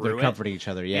other through they're it. comforting each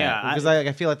other, yeah. Because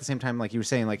I feel at the same time, like you were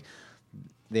saying, like,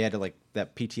 they had to, like,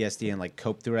 that PTSD and, like,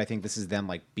 cope through it. I think this is them,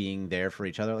 like, being there for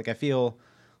each other. Like, I feel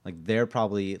like they're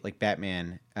probably, like,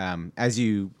 Batman, as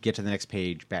you get to the next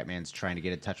page, Batman's trying to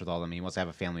get in touch with all of them. He wants to have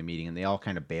a family meeting, and they all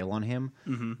kind of bail on him.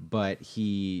 Mm-hmm. But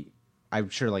I'm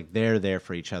sure, like, they're there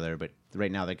for each other, but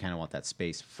right now they kind of want that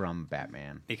space from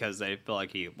Batman. Because they feel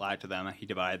like he lied to them, he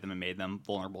divided them and made them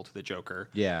vulnerable to the Joker.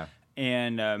 Yeah.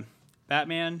 And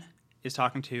Batman is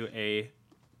talking to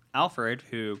Alfred,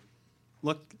 who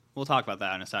we'll talk about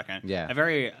that in a second. Yeah. A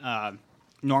very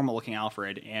normal-looking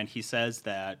Alfred, and he says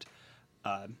that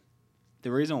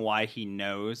the reason why he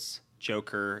knows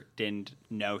Joker didn't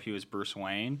know he was Bruce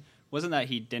Wayne wasn't that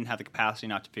he didn't have the capacity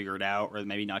not to figure it out, or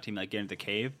maybe not to even, like, get into the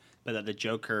cave, but that the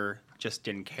Joker just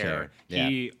didn't care. Yeah.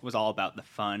 He was all about the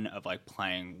fun of, like,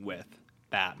 playing with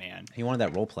Batman. He wanted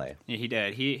that role play. Yeah, he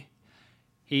did.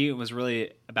 He was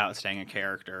really about staying in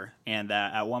character, and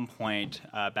that at one point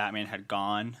Batman had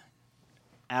gone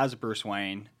as Bruce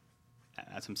Wayne,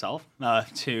 as himself,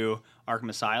 to Arkham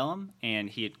Asylum, and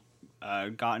he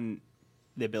had gotten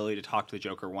the ability to talk to the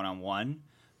Joker one-on-one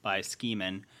by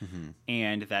scheming,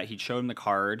 and that he showed him the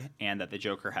card, and that the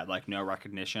Joker had, like, no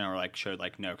recognition or, like, showed,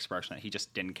 like, no expression, that he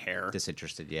just didn't care.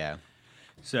 Disinterested, yeah.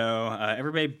 So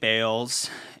everybody bails,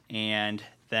 and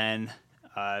then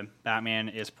Batman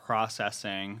is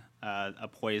processing a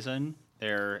poison.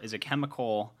 There is a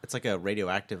chemical. It's like a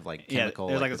radioactive, like, chemical.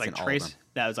 Yeah, there's like trace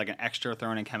that was like an extra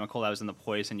thrown in chemical that was in the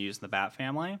poison used in the Bat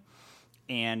family,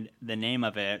 and the name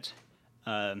of it,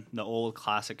 the old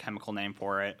classic chemical name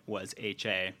for it was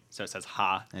HA. So it says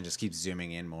Ha. And it just keeps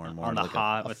zooming in more and more on the like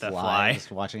Ha with the fly.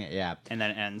 Just watching it, yeah. And then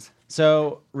it ends.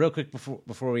 So real quick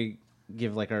before we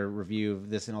give, like, our review of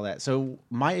this and all that. So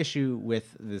my issue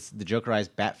with the Jokerized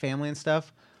Bat family and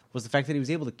stuff was the fact that he was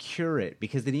able to cure it,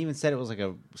 because they even said it was like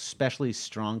a specially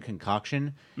strong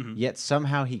concoction, yet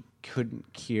somehow he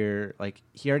couldn't cure, like,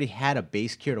 he already had a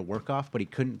base cure to work off, but he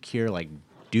couldn't cure, like,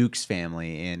 Duke's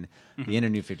family in the Inner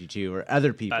New 52 or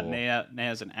other people. But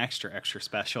Naya's an extra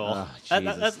special. Oh,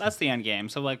 that's the end game.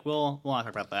 So, like, we'll not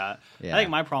talk about that. Yeah. I think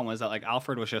my problem was that, like,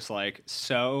 Alfred was just, like,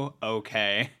 so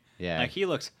okay. Yeah. Like, he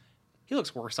looks he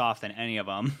looks worse off than any of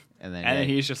them. And then, then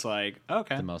he's just like,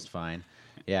 okay. the most fine.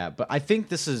 Yeah, but I think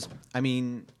this is, I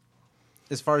mean,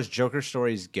 as far as Joker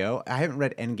stories go, I haven't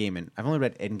read Endgame, and I've only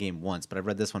read Endgame once, but I've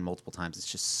read this one multiple times. It's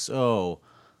just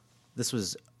this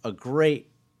was a great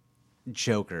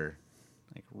Joker,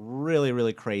 like really,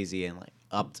 really crazy, and like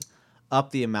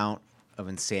up the amount of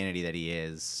insanity that he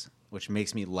is, which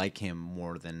makes me like him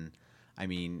more than, I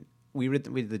mean, we read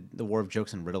the War of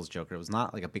Jokes and Riddles Joker. I was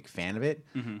not like a big fan of it.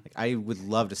 Mm-hmm. Like, I would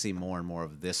love to see more and more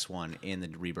of this one in the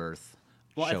Rebirth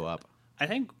show up. I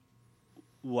think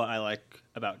what I like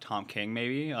about Tom King,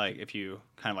 maybe, like if you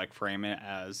kind of like frame it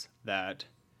as that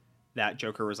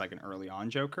Joker was like an early on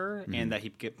Joker, and that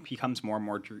he becomes more and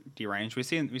more deranged. We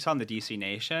saw in the DC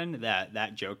Nation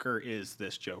that Joker is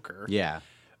this Joker. Yeah.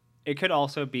 It could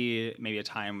also be maybe a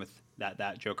time with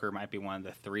that Joker might be one of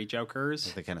the three Jokers.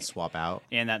 If they kind of swap out.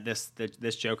 And that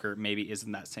this Joker maybe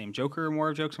isn't that same Joker in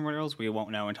War of Jokes and Riddles. We won't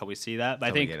know until we see that. But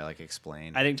I think we get it, like,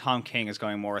 explained. I think Tom King is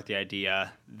going more with the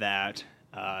idea that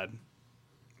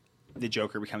the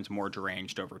Joker becomes more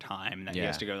deranged over time, and that he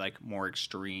has to go like more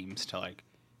extremes to like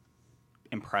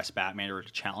impress Batman or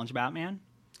to challenge Batman.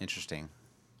 Interesting.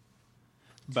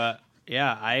 But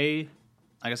yeah,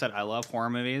 like I said, I love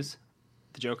horror movies.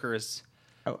 The Joker is,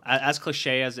 as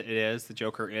cliche as it is, the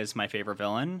Joker is my favorite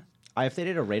villain. If they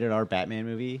did a rated R Batman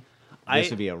movie, this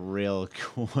would be a real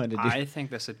cool one to do. I think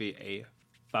this would be a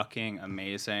fucking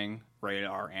amazing rated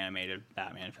R animated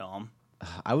Batman film.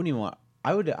 I wouldn't even want.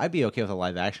 I'd be okay with a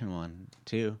live action one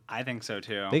too. I think so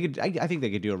too. They could. I think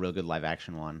they could do a real good live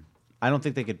action one. I don't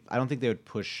think they would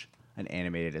push an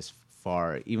animated as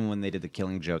far, even when they did the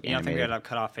Killing Joke. You don't think animated. they'd have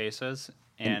cut off faces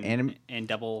and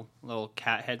double little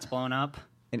cat heads blown up?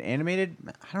 An animated?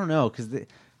 I don't know, because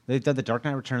they've done the Dark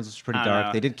Knight Returns, which was pretty dark.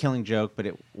 know. They did Killing Joke, but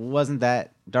it wasn't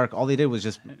that dark. All they did was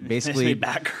just basically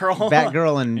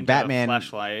Batgirl and into Batman. a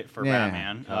fleshlight for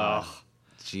Batman. Ugh.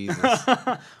 Jesus.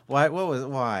 Why? What was?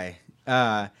 Why?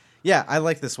 Yeah, I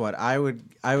like this one. I would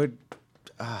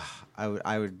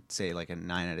say like a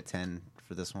 9 out of 10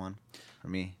 for this one, for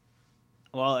me.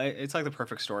 Well, it's like the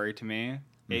perfect story to me.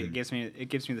 It gives me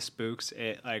the spooks.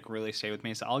 It like really stay with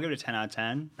me. So I'll give it a 10 out of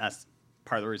 10. That's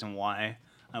part of the reason why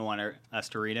I want us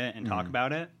to read it and talk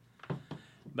about it.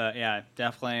 But yeah,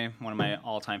 definitely one of my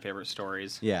all-time favorite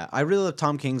stories. Yeah, I really love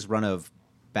Tom King's run of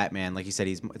Batman. Like you said,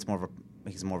 he's more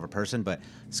of a person, but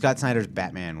Scott Snyder's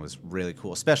Batman was really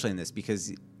cool, especially in this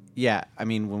because, yeah, I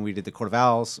mean, when we read the Court of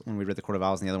Owls and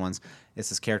the other ones, it's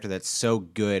this character that's so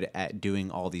good at doing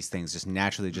all these things, just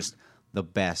naturally, just the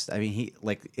best. I mean,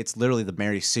 it's literally the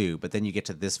Mary Sue, but then you get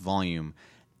to this volume,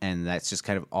 and that's just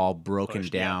kind of all broken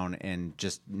down, and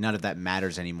just none of that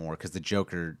matters anymore because the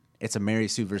Joker. It's a Mary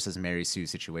Sue versus Mary Sue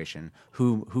situation.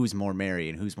 Who's more Mary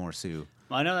and who's more Sue?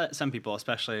 Well, I know that some people,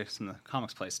 especially some of the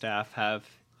Comics Play staff, have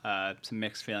some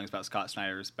mixed feelings about Scott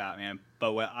Snyder's Batman.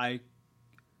 But what I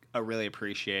really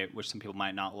appreciate, which some people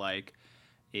might not like,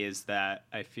 is that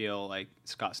I feel like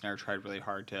Scott Snyder tried really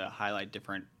hard to highlight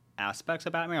different aspects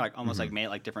of Batman, like almost like made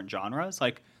like different genres.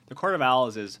 Like the Court of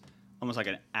Owls is almost like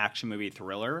an action movie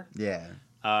thriller. Yeah.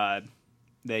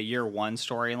 The Year One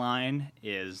storyline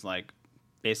is like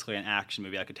basically an action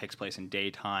movie, like it takes place in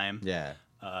daytime. Yeah.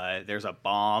 There's a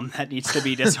bomb that needs to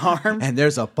be disarmed. And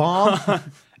there's a bomb.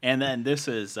 And then this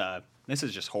is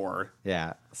just horror.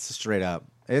 Yeah, straight up.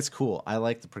 It's cool. I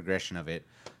like the progression of it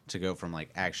to go from like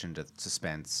action to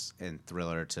suspense and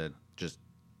thriller to just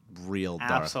real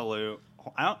dark. Absolute.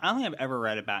 I don't think I've ever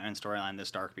read a Batman storyline this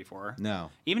dark before.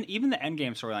 No. Even the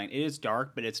Endgame storyline, it is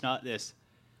dark, but it's not this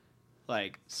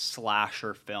like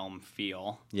slasher film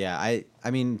feel. Yeah,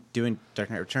 I mean, doing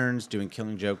Dark Knight Returns, doing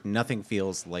Killing Joke, nothing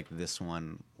feels like this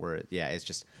one. Where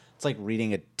it's like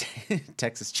reading a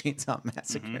Texas Chainsaw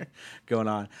Massacre going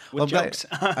on with jokes.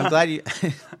 I'm glad you,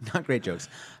 not great jokes.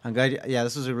 I'm glad.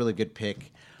 This was a really good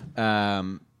pick.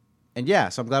 And yeah,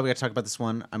 so I'm glad we got to talk about this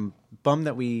one. I'm bummed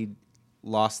that we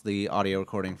lost the audio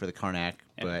recording for the Karnak,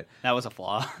 but that was a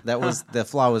flaw. The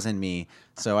flaw was in me.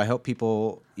 So I hope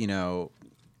people,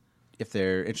 if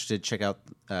they're interested, check out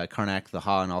Karnak, the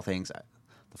Ha and All Things,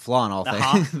 the Flaw and All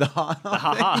Things, the Ha and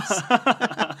All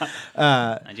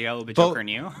Things. And you got a little bit Joker in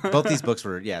you. Both these books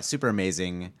were super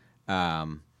amazing,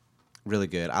 really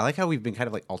good. I like how we've been kind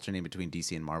of like alternating between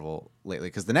DC and Marvel lately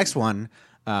because the next one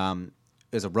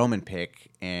is a Roman pick,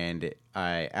 and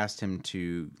I asked him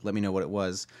to let me know what it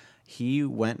was. He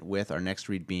went with our next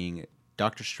read being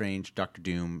Doctor Strange, Doctor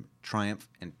Doom, Triumph,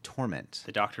 and Torment.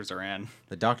 The doctors are in.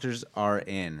 The doctors are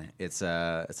in. It's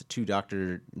a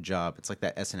 2-doctor job. It's like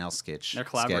that SNL sketch. They're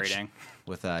collaborating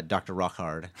with Dr.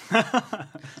 Rockhard.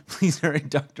 Please hurry,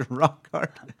 Dr.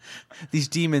 Rockhard. These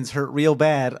demons hurt real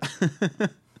bad.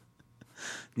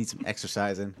 Need some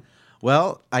exercising.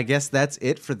 Well, I guess that's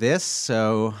it for this.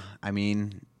 So, I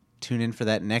mean, tune in for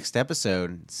that next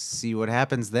episode. See what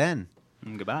happens then.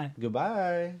 Goodbye.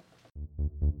 Goodbye.